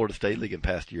from the Florida State League in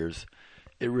past years,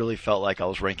 it really felt like I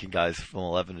was ranking guys from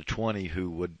 11 to 20 who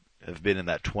would have been in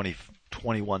that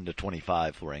 21 to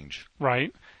 25 range.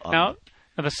 Right. Now,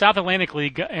 the South Atlantic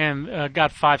League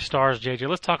got 5 stars, JJ.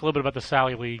 Let's talk a little bit about the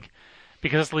Sally League,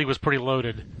 because this league was pretty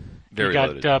loaded. Very you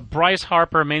loaded. got Bryce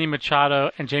Harper, Manny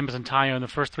Machado, and Jameson Taillon, the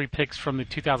first 3 picks from the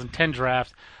 2010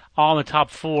 draft, all in the top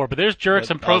 4. But there's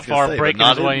Jurickson Profar breaking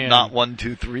his way in. Not 1,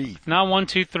 2, 3. Not 1,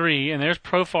 2, 3. And there's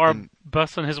Profar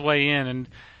busting his way in.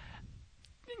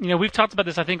 And we've talked about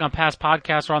this, I think, on past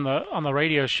podcasts or on the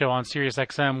radio show on Sirius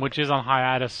XM, which is on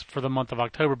hiatus for the month of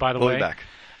October, by the way. We'll be back.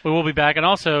 We will be back. And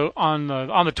also on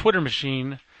the Twitter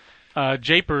machine,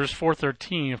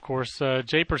 Japers413, of course.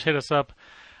 Japers hit us up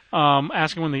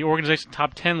asking when the organization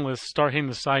top 10 lists start hitting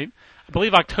the site. I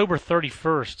believe October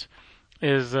 31st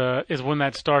is when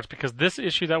that starts, because this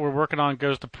issue that we're working on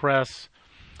goes to press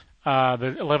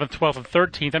the 11th, 12th, and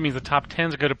 13th. That means the top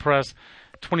 10s go to press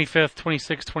 25th,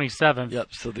 26th, 27th. Yep.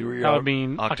 So that would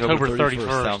mean October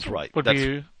 31st. Sounds right. Would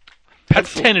be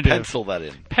pencil, tentative. Pencil that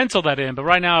in. Pencil that in. But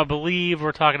right now, I believe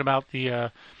we're talking about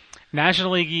the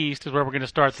National League East is where we're going to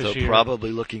start this year. So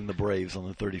probably looking the Braves on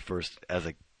the 31st as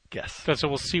a guess. So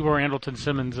we'll see where Andrelton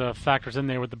Simmons factors in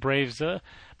there with the Braves.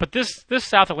 But this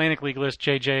South Atlantic League list,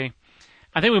 JJ,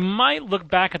 I think we might look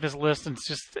back at this list and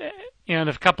just in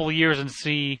a couple of years and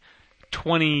see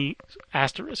 20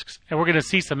 asterisks, and we're going to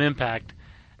see some impact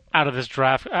out of this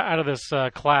draft, out of this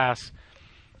class.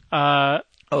 There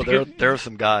are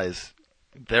some guys.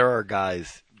 There are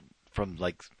guys from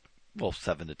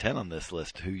 7 to 10 on this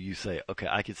list who you say, okay,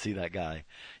 I could see that guy,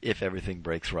 if everything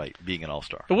breaks right, being an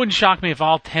all-star. It wouldn't shock me if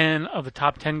all 10 of the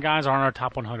top 10 guys are in our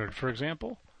top 100, for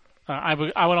example. I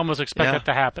would almost expect that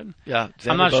to happen. Yeah,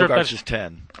 Xander I'm not sure if Bogaerts that's is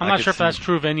 10. I'm not sure if that's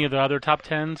true of any of the other top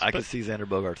 10s. I could see Xander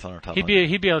Bogaerts on our top.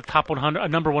 He'd be a top 100, a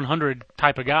number 100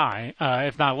 type of guy,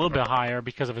 if not a little bit higher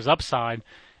because of his upside.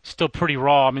 Still pretty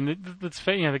raw. I mean,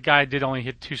 the guy did only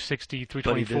hit 260,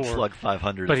 324. But he did slug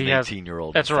 500 but as an he has,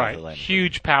 18-year-old. That's right.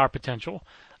 Huge power potential.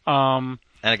 And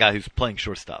a guy who's playing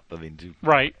shortstop. I mean,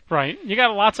 Right. You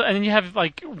got lots of, and then you have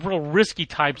real risky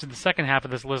types in the second half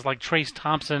of this list, like Trace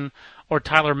Thompson or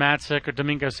Tyler Matzik or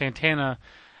Domingo Santana,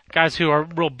 guys who are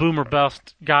real boomer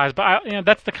bust guys. But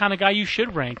that's the kind of guy you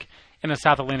should rank in a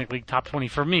South Atlantic League top 20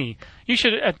 for me. You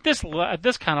should at this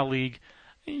kind of league,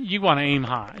 you want to aim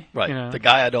high. Right. The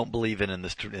guy I don't believe in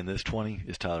this 20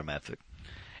 is Tyler Matzik.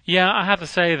 Yeah, I have to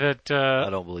say that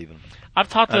I don't believe in him. I've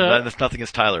talked to. That's nothing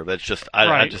against Tyler, but it's just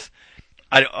let me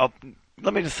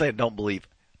just say I don't believe.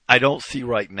 I don't see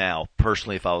right now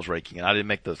personally if I was ranking it. I didn't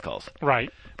make those calls.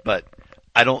 Right. But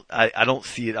I don't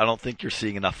see it. I don't think you're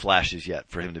seeing enough flashes yet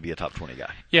for him to be a top 20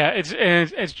 guy. Yeah,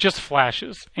 it's just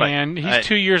flashes, Right. and he's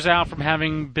 2 years out from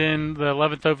having been the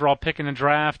 11th overall pick in the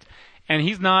draft, and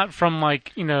he's not from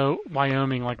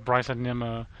Wyoming like Bryson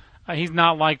Nimmo. He's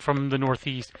not from the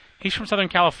Northeast. He's from Southern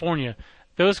California.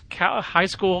 Those high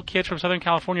school kids from Southern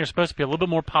California are supposed to be a little bit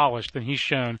more polished than he's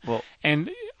shown. Well, and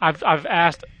I've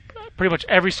asked pretty much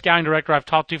every scouting director I've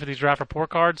talked to for these draft report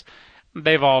cards.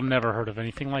 They've all never heard of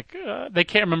anything they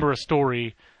can't remember a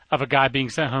story of a guy being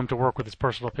sent home to work with his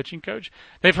personal pitching coach.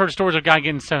 They've heard stories of a guy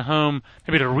getting sent home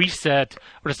maybe to reset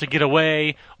or just to get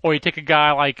away, or you take a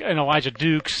guy like an Elijah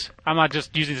Dukes. I'm not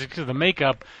just using this because of the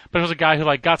makeup, but it was a guy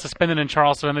who got suspended in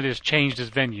Charleston and they just changed his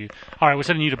venue. All right, we're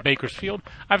sending you to Bakersfield.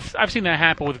 I've seen that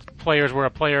happen with players where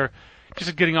a player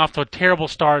just getting off to a terrible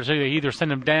start, so they either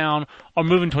send him down or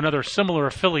move him to another similar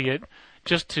affiliate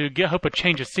just to hope a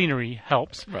change of scenery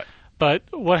helps. Right. But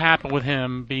what happened with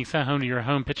him being sent home to your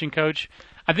home pitching coach?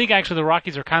 I think actually the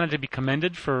Rockies are kind of to be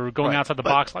commended for going outside the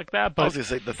box like that. But I was going to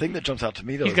say, the thing that jumps out to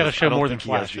me, though, he's got to show more than he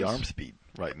has flashes. the arm speed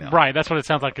right now. Right, that's what it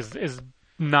sounds like is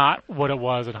not what it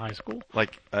was in high school.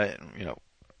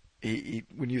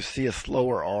 When you see a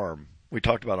slower arm, we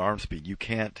talked about arm speed.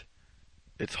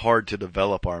 It's hard to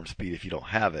develop arm speed if you don't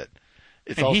have it.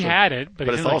 He had it, but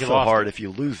it's also hard if you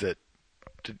lose it.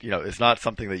 It's not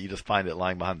something that you just find it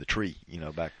lying behind the tree,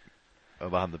 back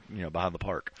behind the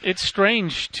park. It's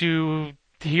strange to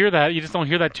hear that. You just don't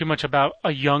hear that too much about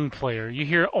a young player. You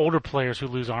hear older players who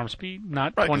lose arm speed,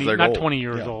 not 20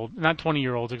 years old, not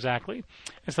 20-year-olds exactly.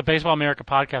 It's the Baseball America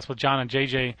podcast with John and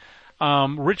JJ.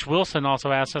 Rich Wilson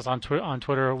also asked us on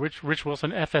Twitter. Rich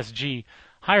Wilson FSG,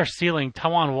 higher ceiling,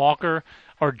 Tawan Walker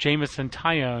or Jameson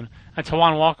Taillon. And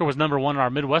Tawan Walker was number 1 in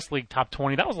our Midwest League top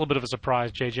 20. That was a little bit of a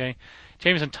surprise, JJ.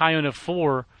 Jameson Taillon at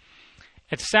 4.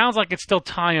 It sounds like it's still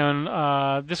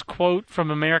Taillon. This quote from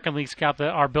American League scout that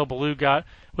our Bill Ballou got,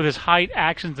 with his height,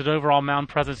 actions, and overall mound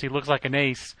presence, he looks like an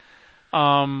ace.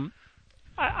 I'm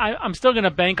still going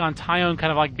to bank on Taillon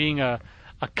kind of like being a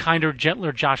kinder,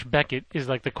 gentler Josh Beckett is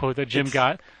like the quote that Jim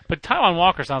got. But Taijuan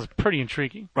Walker sounds pretty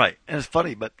intriguing. Right. And it's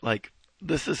funny, but like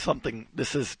this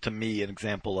is to me an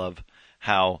example of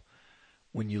how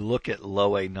when you look at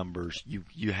low A numbers,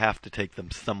 you have to take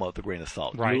them somewhat with a grain of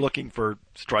salt. Right. You're looking for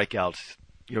strikeouts,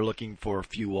 you're looking for a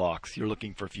few walks, you're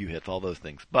looking for a few hits, all those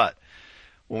things. But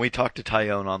when we talked to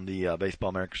Taillon on the Baseball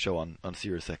America show on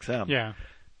Sirius XM. Yeah.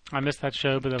 I missed that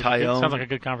show, but it sounds like a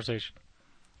good conversation.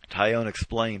 Taillon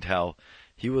explained how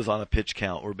he was on a pitch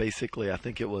count where basically I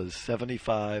think it was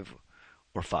 75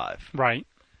 or 5. Right.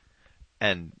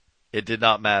 And it did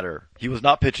not matter. He was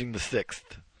not pitching the 6th.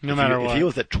 No matter what. If he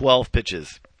was at 12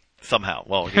 pitches somehow,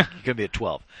 well, he could be at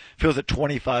 12. If he was at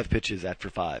 25 pitches after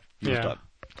 5, he was done.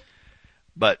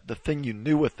 But the thing you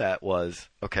knew with that was,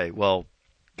 okay, well,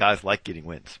 guys like getting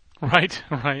wins. Right,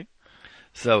 right.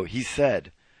 So he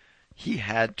said he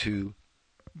had to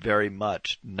very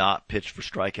much not pitch for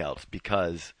strikeouts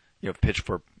because, pitch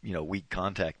for, weak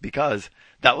contact because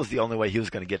that was the only way he was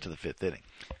going to get to the 5th inning.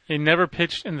 He never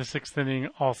pitched in the 6th inning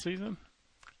all season.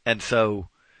 And so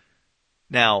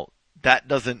now that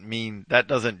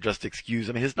doesn't just excuse,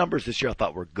 his numbers this year I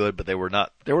thought were good, but they were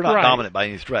not right. Dominant by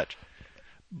any stretch.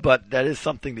 But that is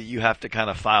something that you have to kind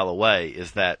of file away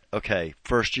is that, okay,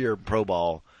 first year pro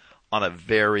ball on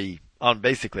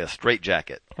basically a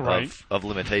straitjacket right. of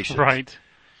limitations. Right.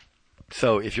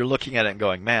 So if you're looking at it and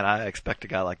going, man, I expect a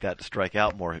guy like that to strike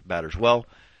out more batters. Well,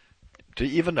 to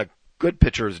even a good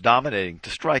pitcher is dominating, to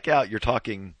strike out, you're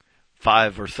talking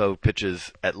 5 or so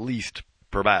pitches at least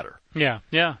per batter. Yeah,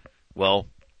 yeah. Well,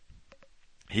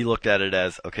 he looked at it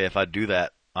as, okay, if I do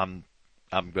that, I'm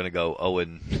going to go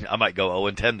I might go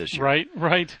 0-10 this year. Right,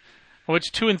 right.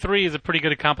 Which 2-3 is a pretty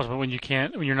good accomplishment when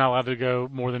you're not allowed to go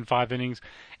more than 5 innings.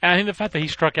 And I think the fact that he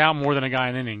struck out more than a guy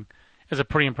an inning is a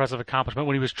pretty impressive accomplishment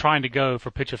when he was trying to go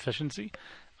for pitch efficiency.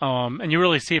 And you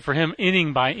really see it for him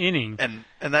inning by inning. And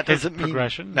that doesn't mean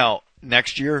progression. Now,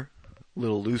 next year, a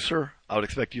little looser, I would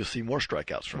expect you'll see more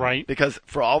strikeouts from him. Because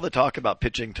for all the talk about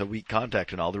pitching to weak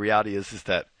contact and all, the reality is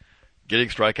that getting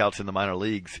strikeouts in the minor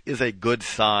leagues is a good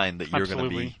sign that you're going to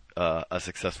be a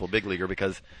successful big leaguer,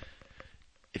 because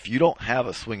if you don't have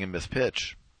a swing and miss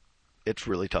pitch, it's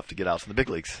really tough to get outs in the big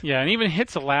leagues. Yeah, and even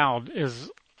hits allowed is,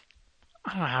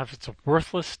 I don't know if it's a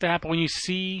worthless stat, but when you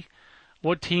see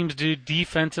what teams do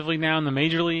defensively now in the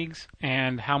major leagues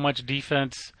and how much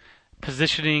defense,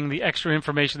 positioning, the extra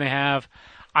information they have,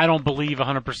 I don't believe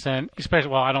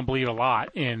 100%, I don't believe a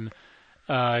lot in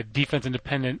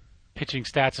defense-independent pitching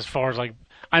stats as far as, I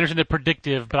understand they're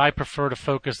predictive, but I prefer to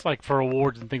focus, for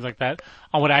awards and things like that,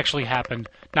 on what actually happened,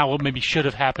 not what maybe should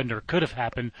have happened or could have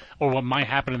happened or what might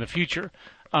happen in the future.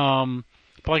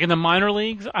 But in the minor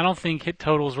leagues, I don't think hit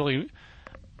totals really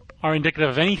are indicative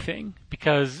of anything,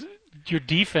 because your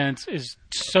defense is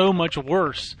so much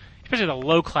worse, especially at a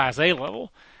low Class A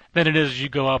level, than it is as you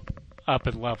go up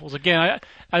in levels. Again, I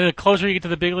think the closer you get to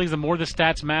the big leagues, the more the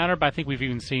stats matter, but I think we've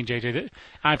even seen, JJ,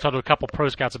 I've talked to a couple pro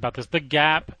scouts about this, the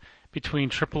gap between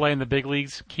AAA and the big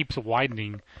leagues keeps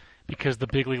widening because the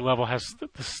big league level has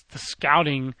the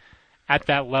scouting at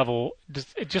that level.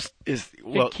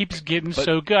 It keeps getting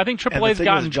so good. I think AAA's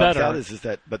gotten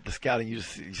better. But the scouting, you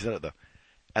said it though,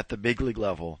 at the big league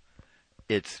level,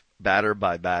 it's batter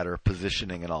by batter,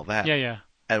 positioning and all that. Yeah, yeah.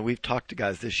 And we've talked to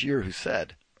guys this year who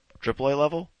said, AAA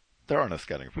level, there are no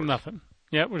scouting reports. Nothing.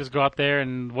 Yeah, we'll just go out there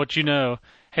and what you know.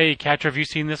 Hey, catcher, have you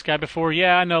seen this guy before?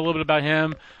 Yeah, I know a little bit about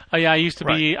him. Oh, yeah,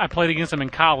 I played against him in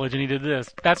college and he did this.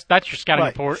 That's your scouting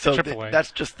report so at AAA.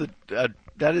 That's just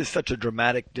that is such a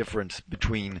dramatic difference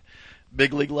between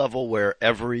big league level where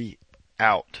every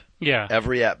out,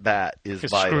 every at bat is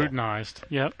vital, scrutinized.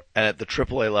 Yep. And at the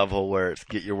AAA level where it's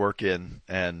get your work in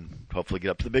and hopefully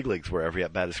get up to the big leagues where every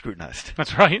at bat is scrutinized.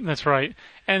 That's right. That's right.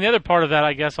 And the other part of that,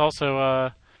 I guess,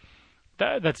 also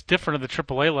that's different at the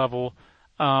AAA level.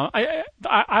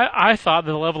 I thought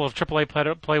the level of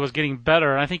AAA play was getting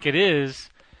better, and I think it is.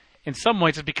 In some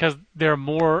ways, it's because there are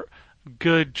more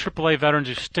good AAA veterans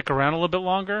who stick around a little bit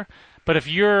longer. But if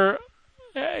you're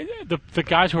the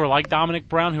guys who are like Dominic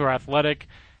Brown, who are athletic,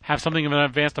 have something of an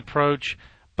advanced approach,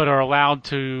 but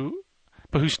who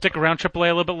stick around AAA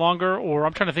a little bit longer, or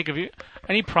I'm trying to think of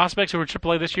any prospects who were in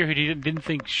AAA this year who didn't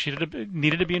think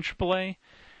needed to be in AAA.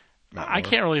 I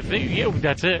can't really think. Yeah,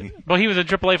 that's it. Well, he was in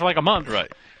AAA for a month. Right.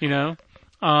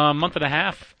 Month and a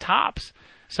half tops.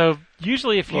 So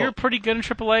usually if you're pretty good in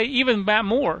AAA, even Matt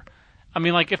Moore, I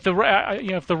mean, like if the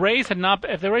if the Rays had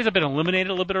been eliminated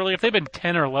a little bit earlier, if they'd been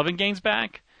 10 or 11 games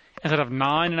back instead of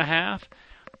 9.5,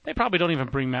 they probably don't even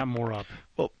bring Matt Moore up.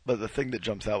 Well, but the thing that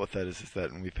jumps out with that is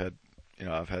that, and we've had,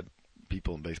 I've had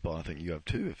people in baseball, and I think you have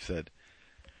too, have said,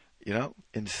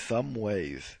 in some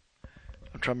ways,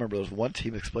 I'm trying to remember, there was one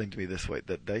team explained to me this way,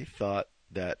 that they thought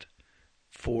that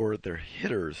for their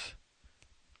hitters,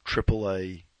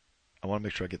 AAA, I want to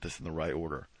make sure I get this in the right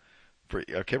order. I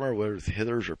can't remember whether it was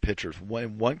hitters or pitchers.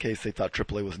 In one case, they thought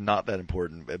AAA was not that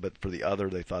important, but for the other,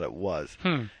 they thought it was.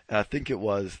 And I think it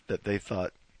was that they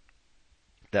thought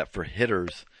that for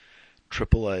hitters,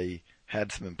 AAA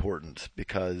had some importance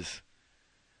because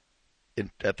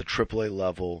at the AAA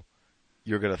level,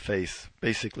 you're going to face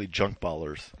basically junk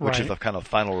ballers, which is a kind of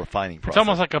final refining process. It's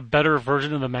almost like a better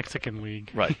version of the Mexican League.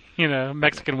 Right.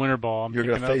 Mexican winter ball. You're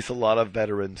going to face a lot of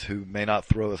veterans who may not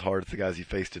throw as hard as the guys you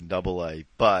faced in AA,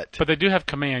 but they do have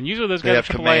command. Usually those guys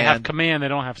in AAA have command. They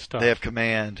don't have stuff. They have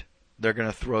command. They're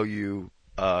going to throw you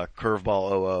a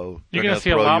curveball 0-0. You're going to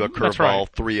throw you a curveball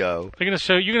 3-0.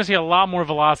 You're going to see a lot more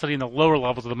velocity in the lower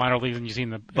levels of the minor leagues than you see in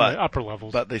the upper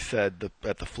levels. But they said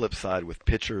at the flip side, with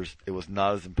pitchers, it was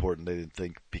not as important, they didn't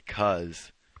think,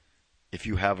 because if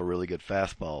you have a really good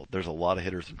fastball, there's a lot of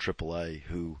hitters in AAA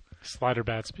who slider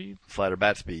bat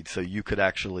speed. So you could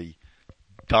actually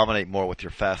dominate more with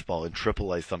your fastball in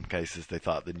AAA. Some cases they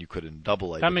thought than you could in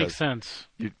AA. That makes sense.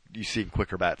 You see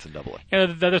quicker bats in AA. Yeah,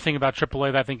 the other thing about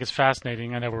AAA that I think is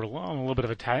fascinating. I know we're on a little bit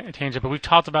of a tangent, but we've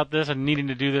talked about this and needing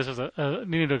to do this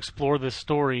needing to explore this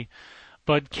story.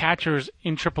 But catchers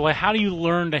in AAA, how do you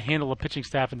learn to handle a pitching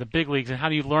staff in the big leagues, and how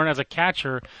do you learn as a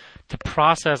catcher to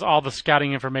process all the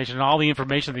scouting information and all the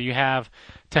information that you have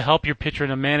to help your pitcher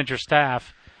and to manage your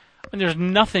staff? And there's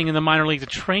nothing in the minor league to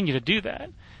train you to do that.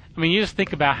 I mean, you just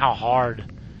think about how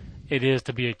hard it is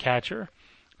to be a catcher.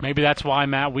 Maybe that's why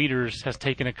Matt Wieters has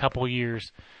taken a couple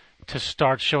years to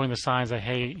start showing the signs that,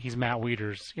 hey, he's Matt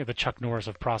Wieters, the Chuck Norris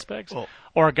of prospects. Well,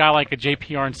 or a guy like a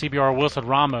JPR and CBR, Wilson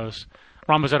Ramos.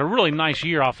 Ramos had a really nice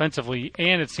year offensively,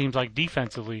 and it seems like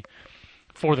defensively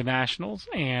for the Nationals.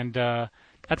 And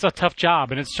that's a tough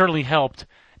job, and it certainly helped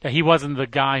that he wasn't the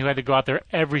guy who had to go out there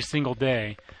every single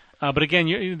day. But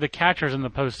again, the catchers in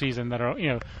the postseason that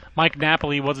are, Mike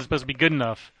Napoli wasn't supposed to be good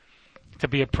enough to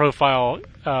be a profile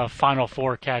Final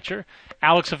Four catcher.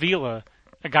 Alex Avila,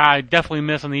 a guy I definitely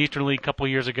missed in the Eastern League a couple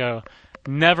of years ago,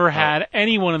 never had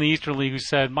anyone in the Eastern League who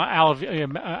said, Alex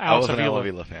I was an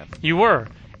Avila fan. You were.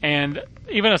 And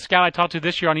even a scout I talked to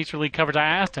this year on Eastern League coverage, I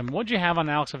asked him, what did you have on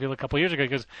Alex Avila a couple of years ago?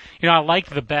 Because, I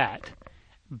liked the bat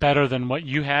better than what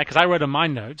you had, because I read in my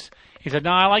notes. He said,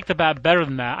 no, I like the bat better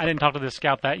than that. I didn't talk to this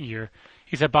scout that year.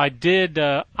 He said, but I did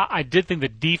think the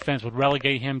defense would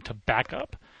relegate him to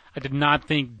backup. I did not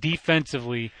think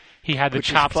defensively he had the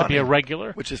chops to be a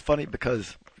regular. Which is funny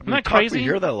because crazy? We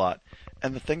hear that a lot.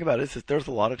 And the thing about it is that there's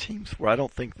a lot of teams where I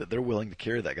don't think that they're willing to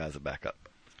carry that guy as a backup.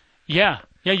 Yeah,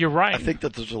 you're right. I think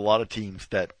that there's a lot of teams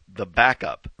that the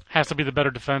backup has to be the better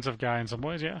defensive guy in some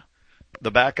ways, yeah.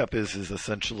 The backup is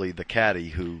essentially the caddy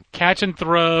who catch and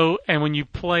throw, and when you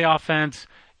play offense,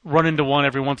 run into one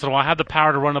every once in a while. Have the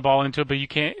power to run the ball into it, but you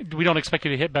can't. We don't expect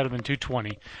you to hit better than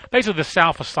 220. Basically, the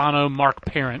Sal Fasano, Mark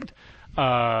Parent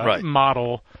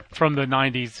model from the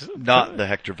 90s. Not the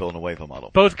Hector Villanueva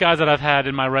model. Both guys that I've had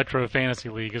in my retro fantasy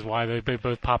league is why they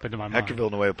both pop into my mind. Hector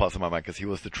Villanueva pops in my mind because he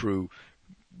was the true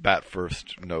bat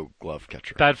first, no glove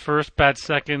catcher. Bat first, bat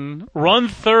second, run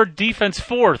third, defense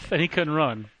fourth, and he couldn't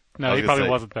run. No, he probably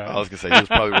wasn't that. I was going to say, he was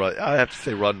probably run. I have to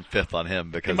say run fifth on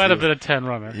him because he might have been a 10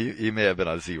 runner. He may have been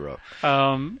a 0.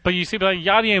 But you see,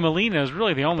 Yadier Molina is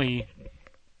really the only,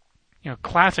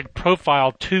 classic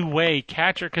profile two-way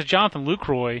catcher because Jonathan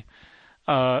Lucroy,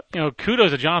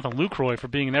 kudos to Jonathan Lucroy for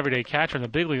being an everyday catcher in the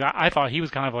big league. I thought he was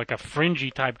kind of like a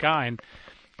fringy type guy, and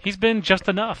he's been just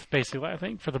enough, basically, I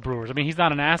think, for the Brewers. I mean, he's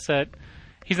not an asset.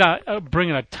 He's not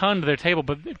bringing a ton to their table,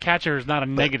 but catcher is not a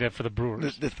negative for the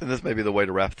Brewers. This may be the way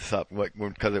to wrap this up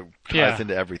because it ties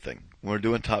into everything. When we're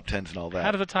doing top tens and all that. How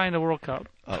does it tie into World Cup?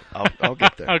 I'll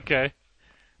get there. Okay.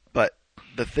 But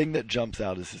the thing that jumps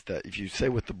out is that if you say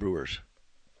with the Brewers,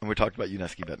 and we talked about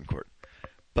Yuniesky Betancourt,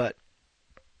 but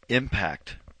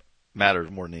impact matters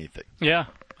more than anything. Yeah,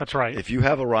 that's right. If you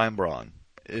have a Ryan Braun,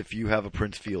 if you have a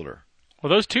Prince Fielder. Well,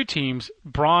 those two teams,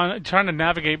 trying to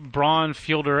navigate Braun,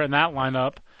 Fielder, and that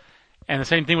lineup, and the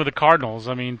same thing with the Cardinals.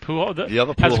 I mean, if you have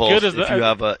a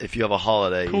Pujols, if you have a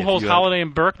Holiday, Pujols, Holiday,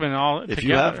 and Berkman all if together.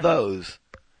 You have those,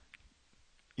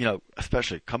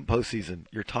 especially come postseason,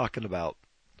 you're talking about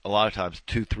a lot of times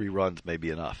 2-3 runs may be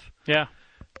enough. Yeah,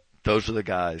 those are the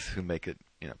guys who make it.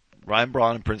 Ryan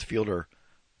Braun and Prince Fielder.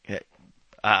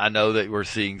 I know that we're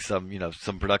seeing some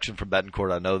production from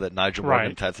Betancourt. I know that Nigel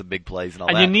Morgan's had some big plays and all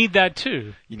that. And you need that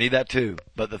too. You need that too.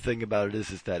 But the thing about it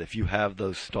is that if you have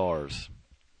those stars,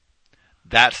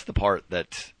 that's the part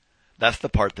that's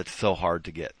so hard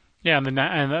to get. Yeah,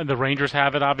 and the Rangers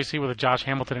have it, obviously, with Josh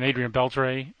Hamilton and Adrian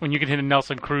Beltre. When you can hit a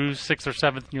Nelson Cruz 6th or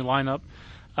 7th in your lineup,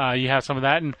 you have some of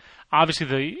that. And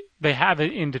obviously they have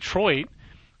it in Detroit.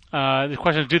 The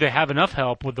question is, do they have enough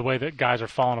help with the way that guys are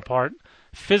falling apart?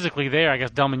 Physically there, I guess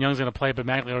Delman Young's going to play, but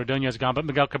Magglio Ordonez is gone. But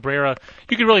Miguel Cabrera,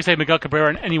 you could really say Miguel Cabrera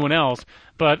and anyone else,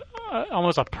 but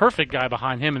almost a perfect guy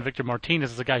behind him, and Victor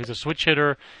Martinez is a guy who's a switch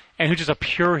hitter and who's just a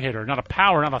pure hitter, not a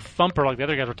power, not a thumper like the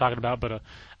other guys we're talking about, but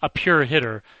a pure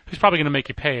hitter who's probably going to make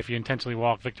you pay if you intentionally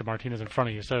walk Victor Martinez in front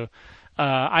of you. So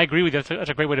I agree with you. That's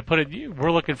a great way to put it.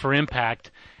 We're looking for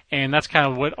impact, and that's kind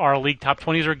of what our league top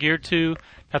 20s are geared to.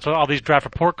 That's what all these draft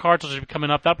report cards will be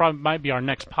coming up. That probably might be our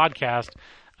next podcast.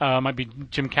 Might be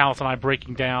Jim Callis and I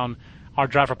breaking down our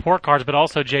draft report cards, but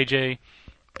also, JJ,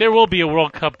 there will be a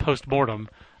World Cup post-mortem.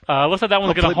 Looks like that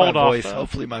one's going to hold off.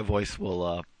 Hopefully my voice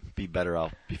will be better.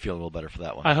 I'll be feeling a little better for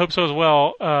that one. I hope so as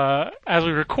well. As we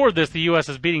record this, the U.S.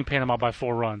 is beating Panama by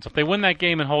 4 runs. If they win that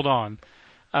game and hold on,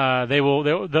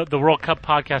 the World Cup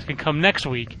podcast can come next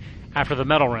week after the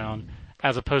medal round,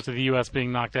 as opposed to the U.S.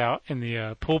 being knocked out in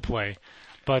the pool play.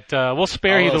 But we'll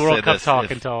spare you the World Cup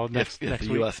talk until next week. If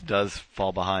the U.S. does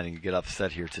fall behind and you get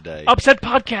upset here today. Upset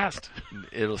podcast!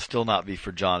 It'll still not be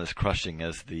for John as crushing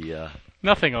as the...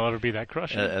 Nothing will ever be that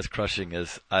crushing. As crushing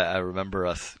as... I remember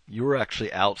us... You were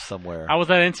actually out somewhere. I was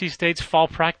at NC State's fall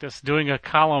practice doing a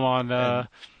column on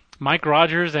Mike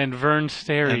Rogers and Vern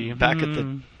Sterry. And back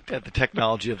at the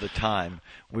technology of the time,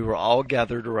 we were all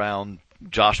gathered around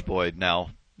Josh Boyd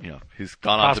now... who's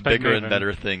gone on to bigger and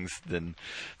better things than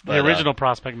the original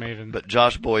prospect maven. But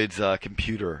Josh Boyd's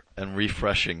computer and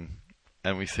refreshing,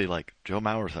 and we see Joe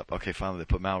Mauer's up. Okay, finally they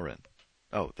put Mauer in.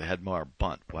 Oh, they had Mauer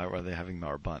bunt. Why were they having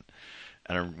Mauer bunt?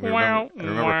 And I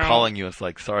remember calling you. It's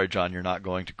sorry, John, you're not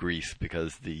going to Greece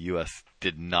because the U.S.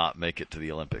 did not make it to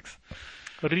the Olympics.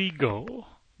 Rigo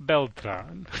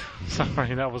Beltran.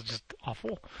 Sorry, that was just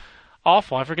awful.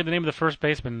 Awful. I forget the name of the first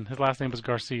baseman. His last name was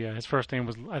Garcia. His first name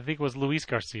was, I think, Luis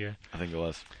Garcia. I think it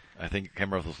was. I think I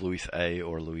can't remember if it was Luis A.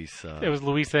 or Luis... It was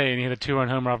Luis A., and he had a 2-run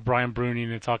homer off Brian Bruni,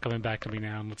 and it's all coming back to me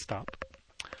now, and let's stop.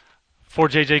 For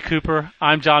J.J. Cooper,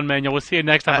 I'm John Manuel. We'll see you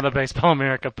next time on the Baseball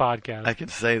America podcast. I can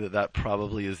say that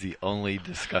probably is the only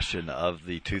discussion of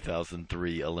the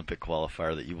 2003 Olympic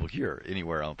qualifier that you will hear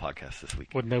anywhere on the podcast this week.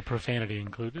 With no profanity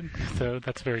included. So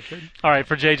that's very good. All right,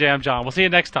 for J.J., I'm John. We'll see you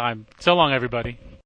next time. So long, everybody.